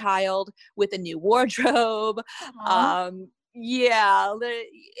autistic child with a new wardrobe. Yeah,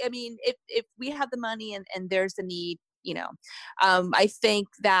 I mean, if we have the money and there's the need, you know, I think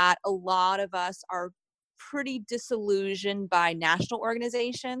that a lot of us are pretty disillusioned by national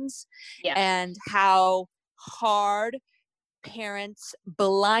organizations and how hard parents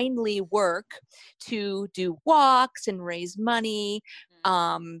blindly work to do walks and raise money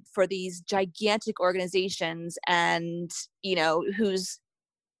for these gigantic organizations, and, you know, whose,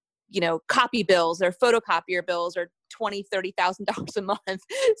 you know, copy bills or photocopier bills are $20,000-$30,000 a month.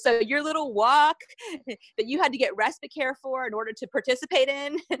 So your little walk that you had to get respite care for in order to participate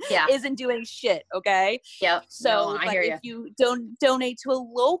in isn't doing shit. Okay. Yep. So, but if you don't donate to a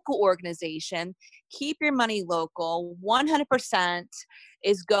local organization, keep your money local. 100%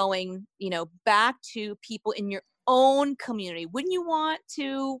 is going, you know, back to people in your own community. Wouldn't you want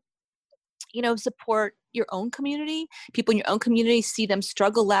to, you know, support your own community? People in your own community, see them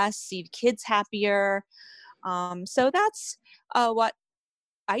struggle less, see kids happier. So that's what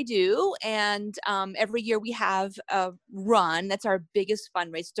I do. And every year we have a run. That's our biggest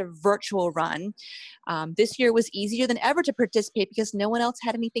fundraiser. It's a virtual run. This year was easier than ever to participate because no one else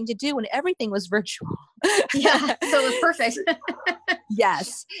had anything to do and everything was virtual. Yeah, so it was perfect.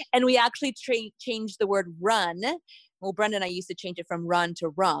 Yes. And we actually changed the word run. Well, Brenda and I used to change it from run to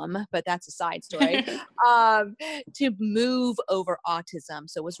rum, but that's a side story, to move over autism.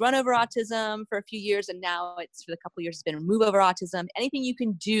 So it was run over autism for a few years, and now it's for a couple of years, it's been move over autism. Anything you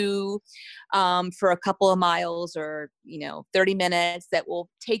can do for a couple of miles or, you know, 30 minutes that will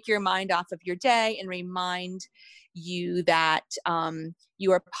take your mind off of your day and remind you that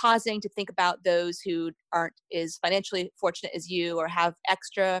you are pausing to think about those who aren't as financially fortunate as you or have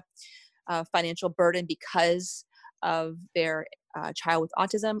extra financial burden because of their child with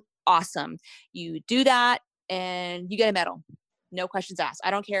autism. Awesome. You do that and you get a medal. No questions asked. I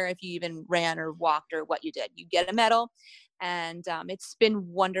don't care if you even ran or walked or what you did. You get a medal. And it's been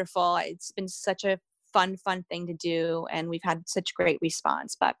wonderful. It's been such a fun thing to do. And we've had such great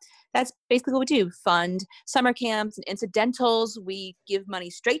response. But that's basically what we do. Fund summer camps and incidentals. We give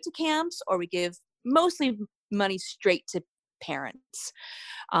money straight to camps, or we give mostly money straight to parents.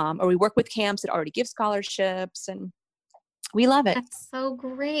 Or we work with camps that already give scholarships, and we love it. That's so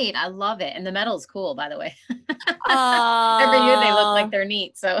great. I love it. And the medal's cool, by the way. Every year they look like they're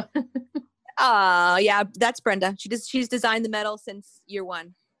neat. So yeah, that's Brenda. She's designed the medal since year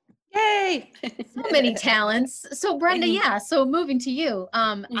one. Yay. So many talents. So Brenda, yeah. So moving to you,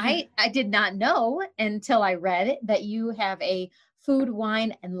 I did not know until I read it that you have a food,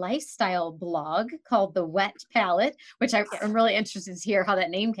 wine, and lifestyle blog called The Wet Palate, which I'm really interested to hear how that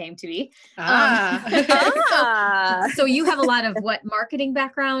name came to be. So you have a lot of marketing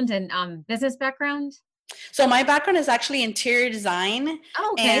background and business background? So my background is actually interior design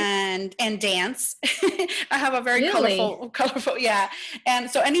and dance. I have a very colorful, yeah. And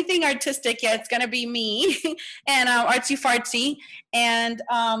so anything artistic, it's gonna be me, and artsy fartsy. And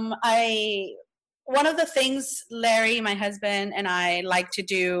one of the things Larry, my husband, and I like to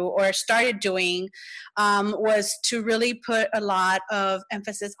do or started doing was to really put a lot of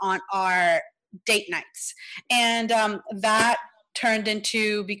emphasis on our date nights. And that turned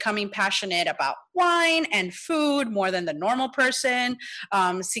into becoming passionate about wine and food more than the normal person,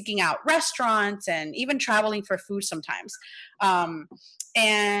 seeking out restaurants and even traveling for food sometimes.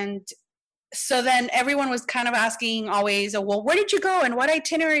 And so then everyone was kind of asking always, well, where did you go and what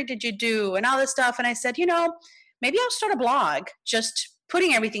itinerary did you do and all this stuff? And I said, maybe I'll start a blog, just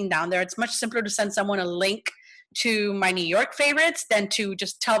putting everything down there. It's much simpler to send someone a link to my New York favorites than to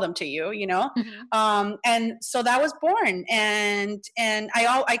just tell them to you, Mm-hmm. And so that was born. And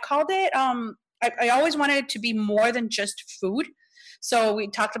I called it, I always wanted it to be more than just food. So we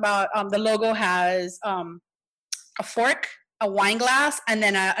talked about the logo has a fork, a wine glass, and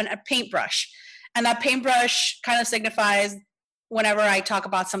then a paintbrush. And that paintbrush kind of signifies whenever I talk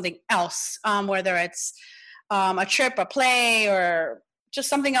about something else, whether it's a trip, a play, or just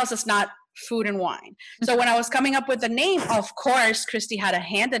something else that's not food and wine. So when I was coming up with the name, of course, Christy had a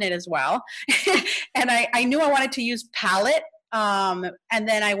hand in it as well. And I knew I wanted to use palette. And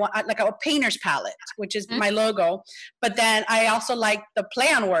then I want like a painter's palette, which is my logo. But then I also like the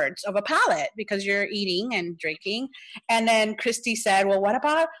play on words of a palette because you're eating and drinking. And then Christy said, well, what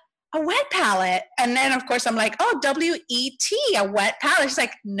about a wet palette? And then of course I'm like, oh, W-E-T, a wet palette. She's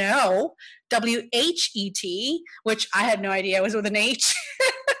like, no, W-H-E-T, which I had no idea was with an H.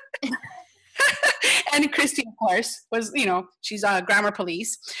 And Christy, of course, was, she's a grammar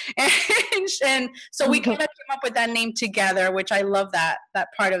police. And so we kind of came up with that name together, which I love that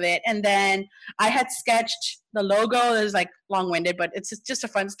part of it. And then I had sketched the logo. It was like long-winded, but it's just a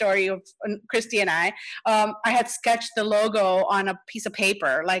fun story of Christy and I. I had sketched the logo on a piece of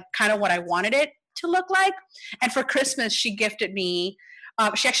paper, like kind of what I wanted it to look like. And for Christmas, she gifted me,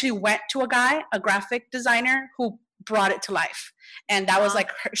 she actually went to a graphic designer who brought it to life. And that was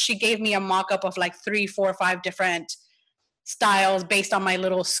like she gave me a mock-up of like 3, 4, 5 different styles based on my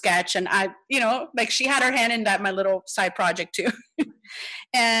little sketch. And I, like she had her hand in that, my little side project too.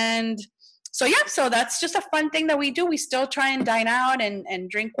 And so so that's just a fun thing that we do. We still try and dine out and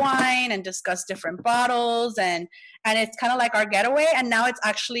drink wine and discuss different bottles, and it's kind of like our getaway. And now it's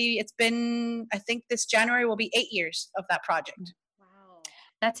been, I think this January will be 8 years of that project. Wow,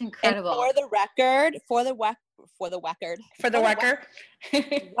 that's incredible. And for the record,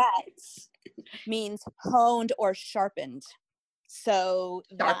 wet means honed or sharpened. So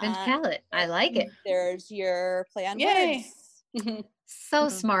sharpened palette. I like it. There's your play on words. So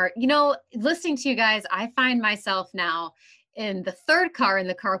smart. Listening to you guys, I find myself now in the third car in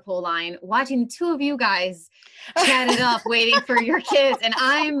the carpool line, watching the two of you guys chat it up, waiting for your kids. And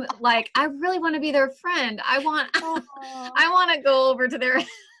I'm like, I really want to be their friend. I want to go over to their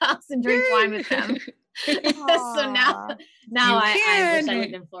house and drink wine with them. So now I wish I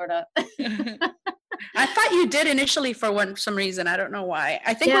lived in Florida. I thought you did initially for some reason. I don't know why.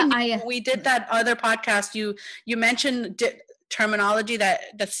 I think when we did that other podcast, you mentioned terminology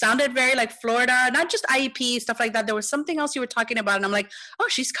that sounded very like Florida, not just IEP, stuff like that. There was something else you were talking about, and I'm like, oh,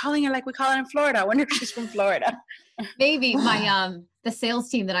 she's calling it like we call it in Florida. I wonder if she's from Florida. Maybe. My the sales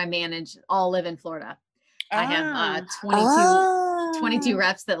team that I manage all live in Florida. I have 22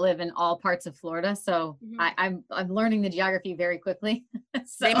 reps that live in all parts of Florida. So I'm learning the geography very quickly.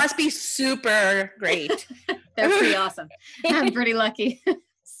 So they must be super great. They're pretty awesome. I'm pretty lucky.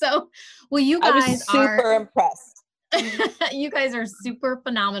 So, well, you guys I was super impressed. You guys are super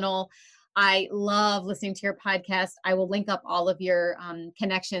phenomenal. I love listening to your podcast. I will link up all of your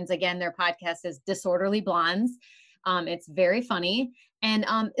connections. Again, their podcast is Disorderly Blondes. It's very funny. And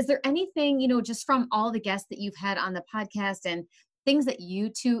is there anything, just from all the guests that you've had on the podcast and things that you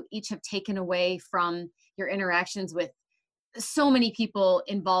two each have taken away from your interactions with so many people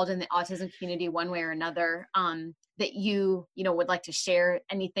involved in the autism community one way or another, that you would like to share?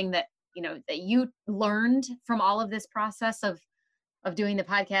 Anything that, that you learned from all of this process of doing the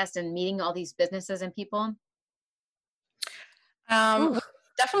podcast and meeting all these businesses and people?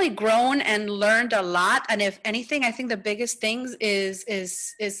 Definitely grown and learned a lot. And if anything, I think the biggest things is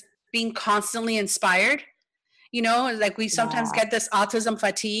being constantly inspired. Like we sometimes get this autism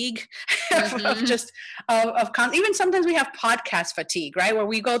fatigue even sometimes we have podcast fatigue, right? Where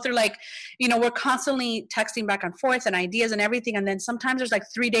we go through we're constantly texting back and forth and ideas and everything. And then sometimes there's like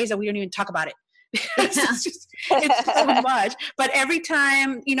 3 days that we don't even talk about it. It's just so much. But every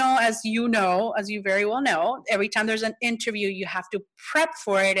time, as you very well know, every time there's an interview, you have to prep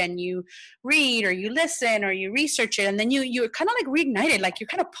for it, and you read or you listen or you research it. And then you're kind of like reignited, like you're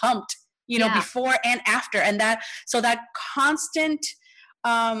kind of pumped, before and after. And that constant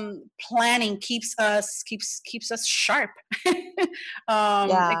planning keeps us sharp.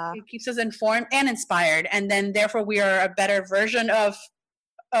 It keeps us informed and inspired. And then therefore we are a better version of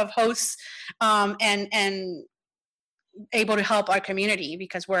hosts, and able to help our community,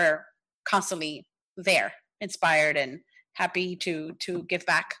 because we're constantly there, inspired and happy to give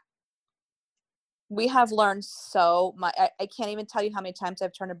back. We have learned so much. I can't even tell you how many times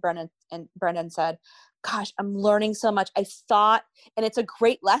I've turned to Brenda and said, gosh, I'm learning so much. I thought, and it's a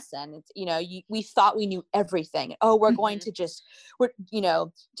great lesson. It's, we thought we knew everything. Oh, we're going to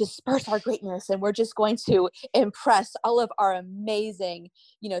disperse our greatness, and we're just going to impress all of our amazing,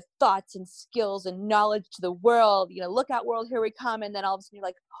 thoughts and skills and knowledge to the world. Look out, world, here we come. And then all of a sudden you're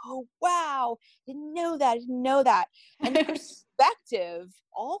like, oh, wow, didn't know that. And perspective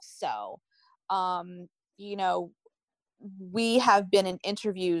also. We have been in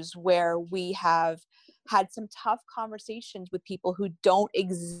interviews where we have had some tough conversations with people who don't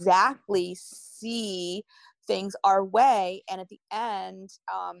exactly see things our way. And at the end,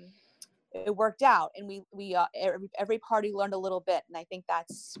 it worked out, and we every party learned a little bit. And I think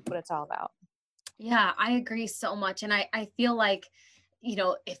that's what it's all about. Yeah, I agree so much. And I feel like,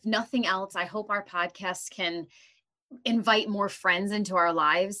 if nothing else, I hope our podcast can invite more friends into our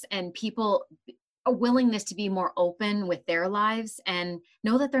lives, and people a willingness to be more open with their lives and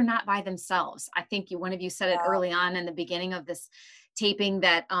know that they're not by themselves. I think one of you said it early on in the beginning of this taping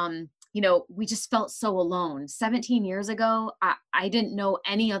that, we just felt so alone. 17 years ago, I didn't know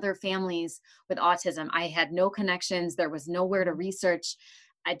any other families with autism. I had no connections. There was nowhere to research.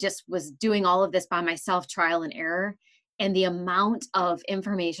 I just was doing all of this by myself, trial and error. And the amount of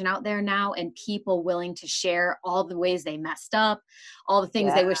information out there now, and people willing to share all the ways they messed up, all the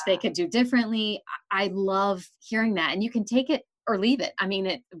things they wish they could do differently. I love hearing that. And you can take it or leave it. I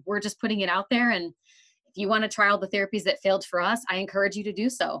mean, we're just putting it out there. And if you want to try all the therapies that failed for us, I encourage you to do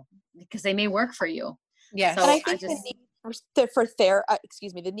so, because they may work for you. Yes. So I think the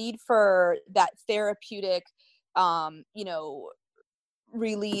need for that therapeutic,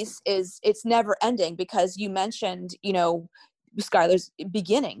 release it's never ending, because you mentioned, Skylar's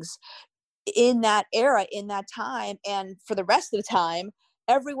beginnings in that era, in that time, and for the rest of the time,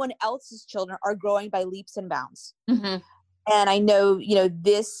 everyone else's children are growing by leaps and bounds. Mm-hmm. And I know,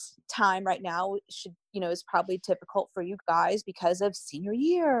 this time right now is probably typical for you guys because of senior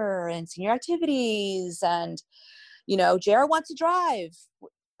year and senior activities, and JR wants to drive.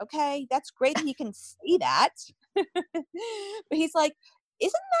 Okay, that's great that he can say that. But he's like,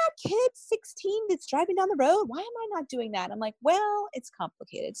 isn't that kid 16 that's driving down the road? Why am I not doing that? I'm like, well, it's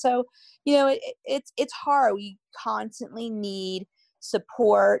complicated. So, it's hard. We constantly need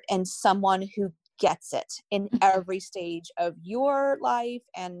support and someone who gets it in every stage of your life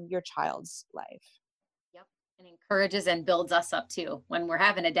and your child's life. Yep. And encourages and builds us up too when we're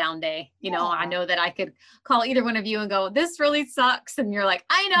having a down day. I know that I could call either one of you and go, this really sucks. And you're like,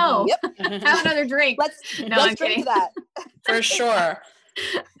 I know. Yep. Have another drink. Let's drink to that. For sure.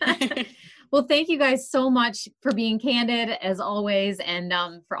 Well, thank you guys so much for being candid as always, and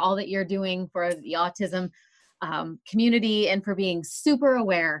for all that you're doing for the autism community, and for being super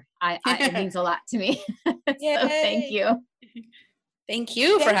aware. It means a lot to me. So thank you. Thank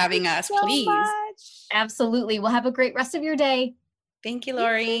you for having us, so please. Much. Absolutely. Well, have a great rest of your day. Thank you,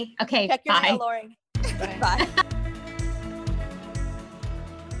 Lori. Okay, check your bye. mail, Lori. Bye. Bye.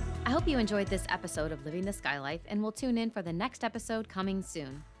 I hope you enjoyed this episode of Living the Sky Life, and will tune in for the next episode coming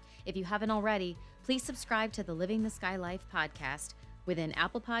soon. If you haven't already, please subscribe to the Living the Sky Life podcast within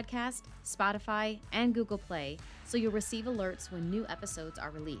Apple Podcast, Spotify, and Google Play, so you'll receive alerts when new episodes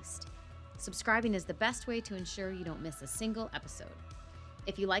are released. Subscribing is the best way to ensure you don't miss a single episode.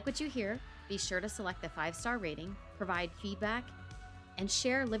 If you like what you hear, be sure to select the 5-star rating, provide feedback, and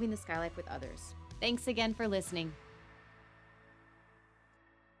share Living the Sky Life with others. Thanks again for listening.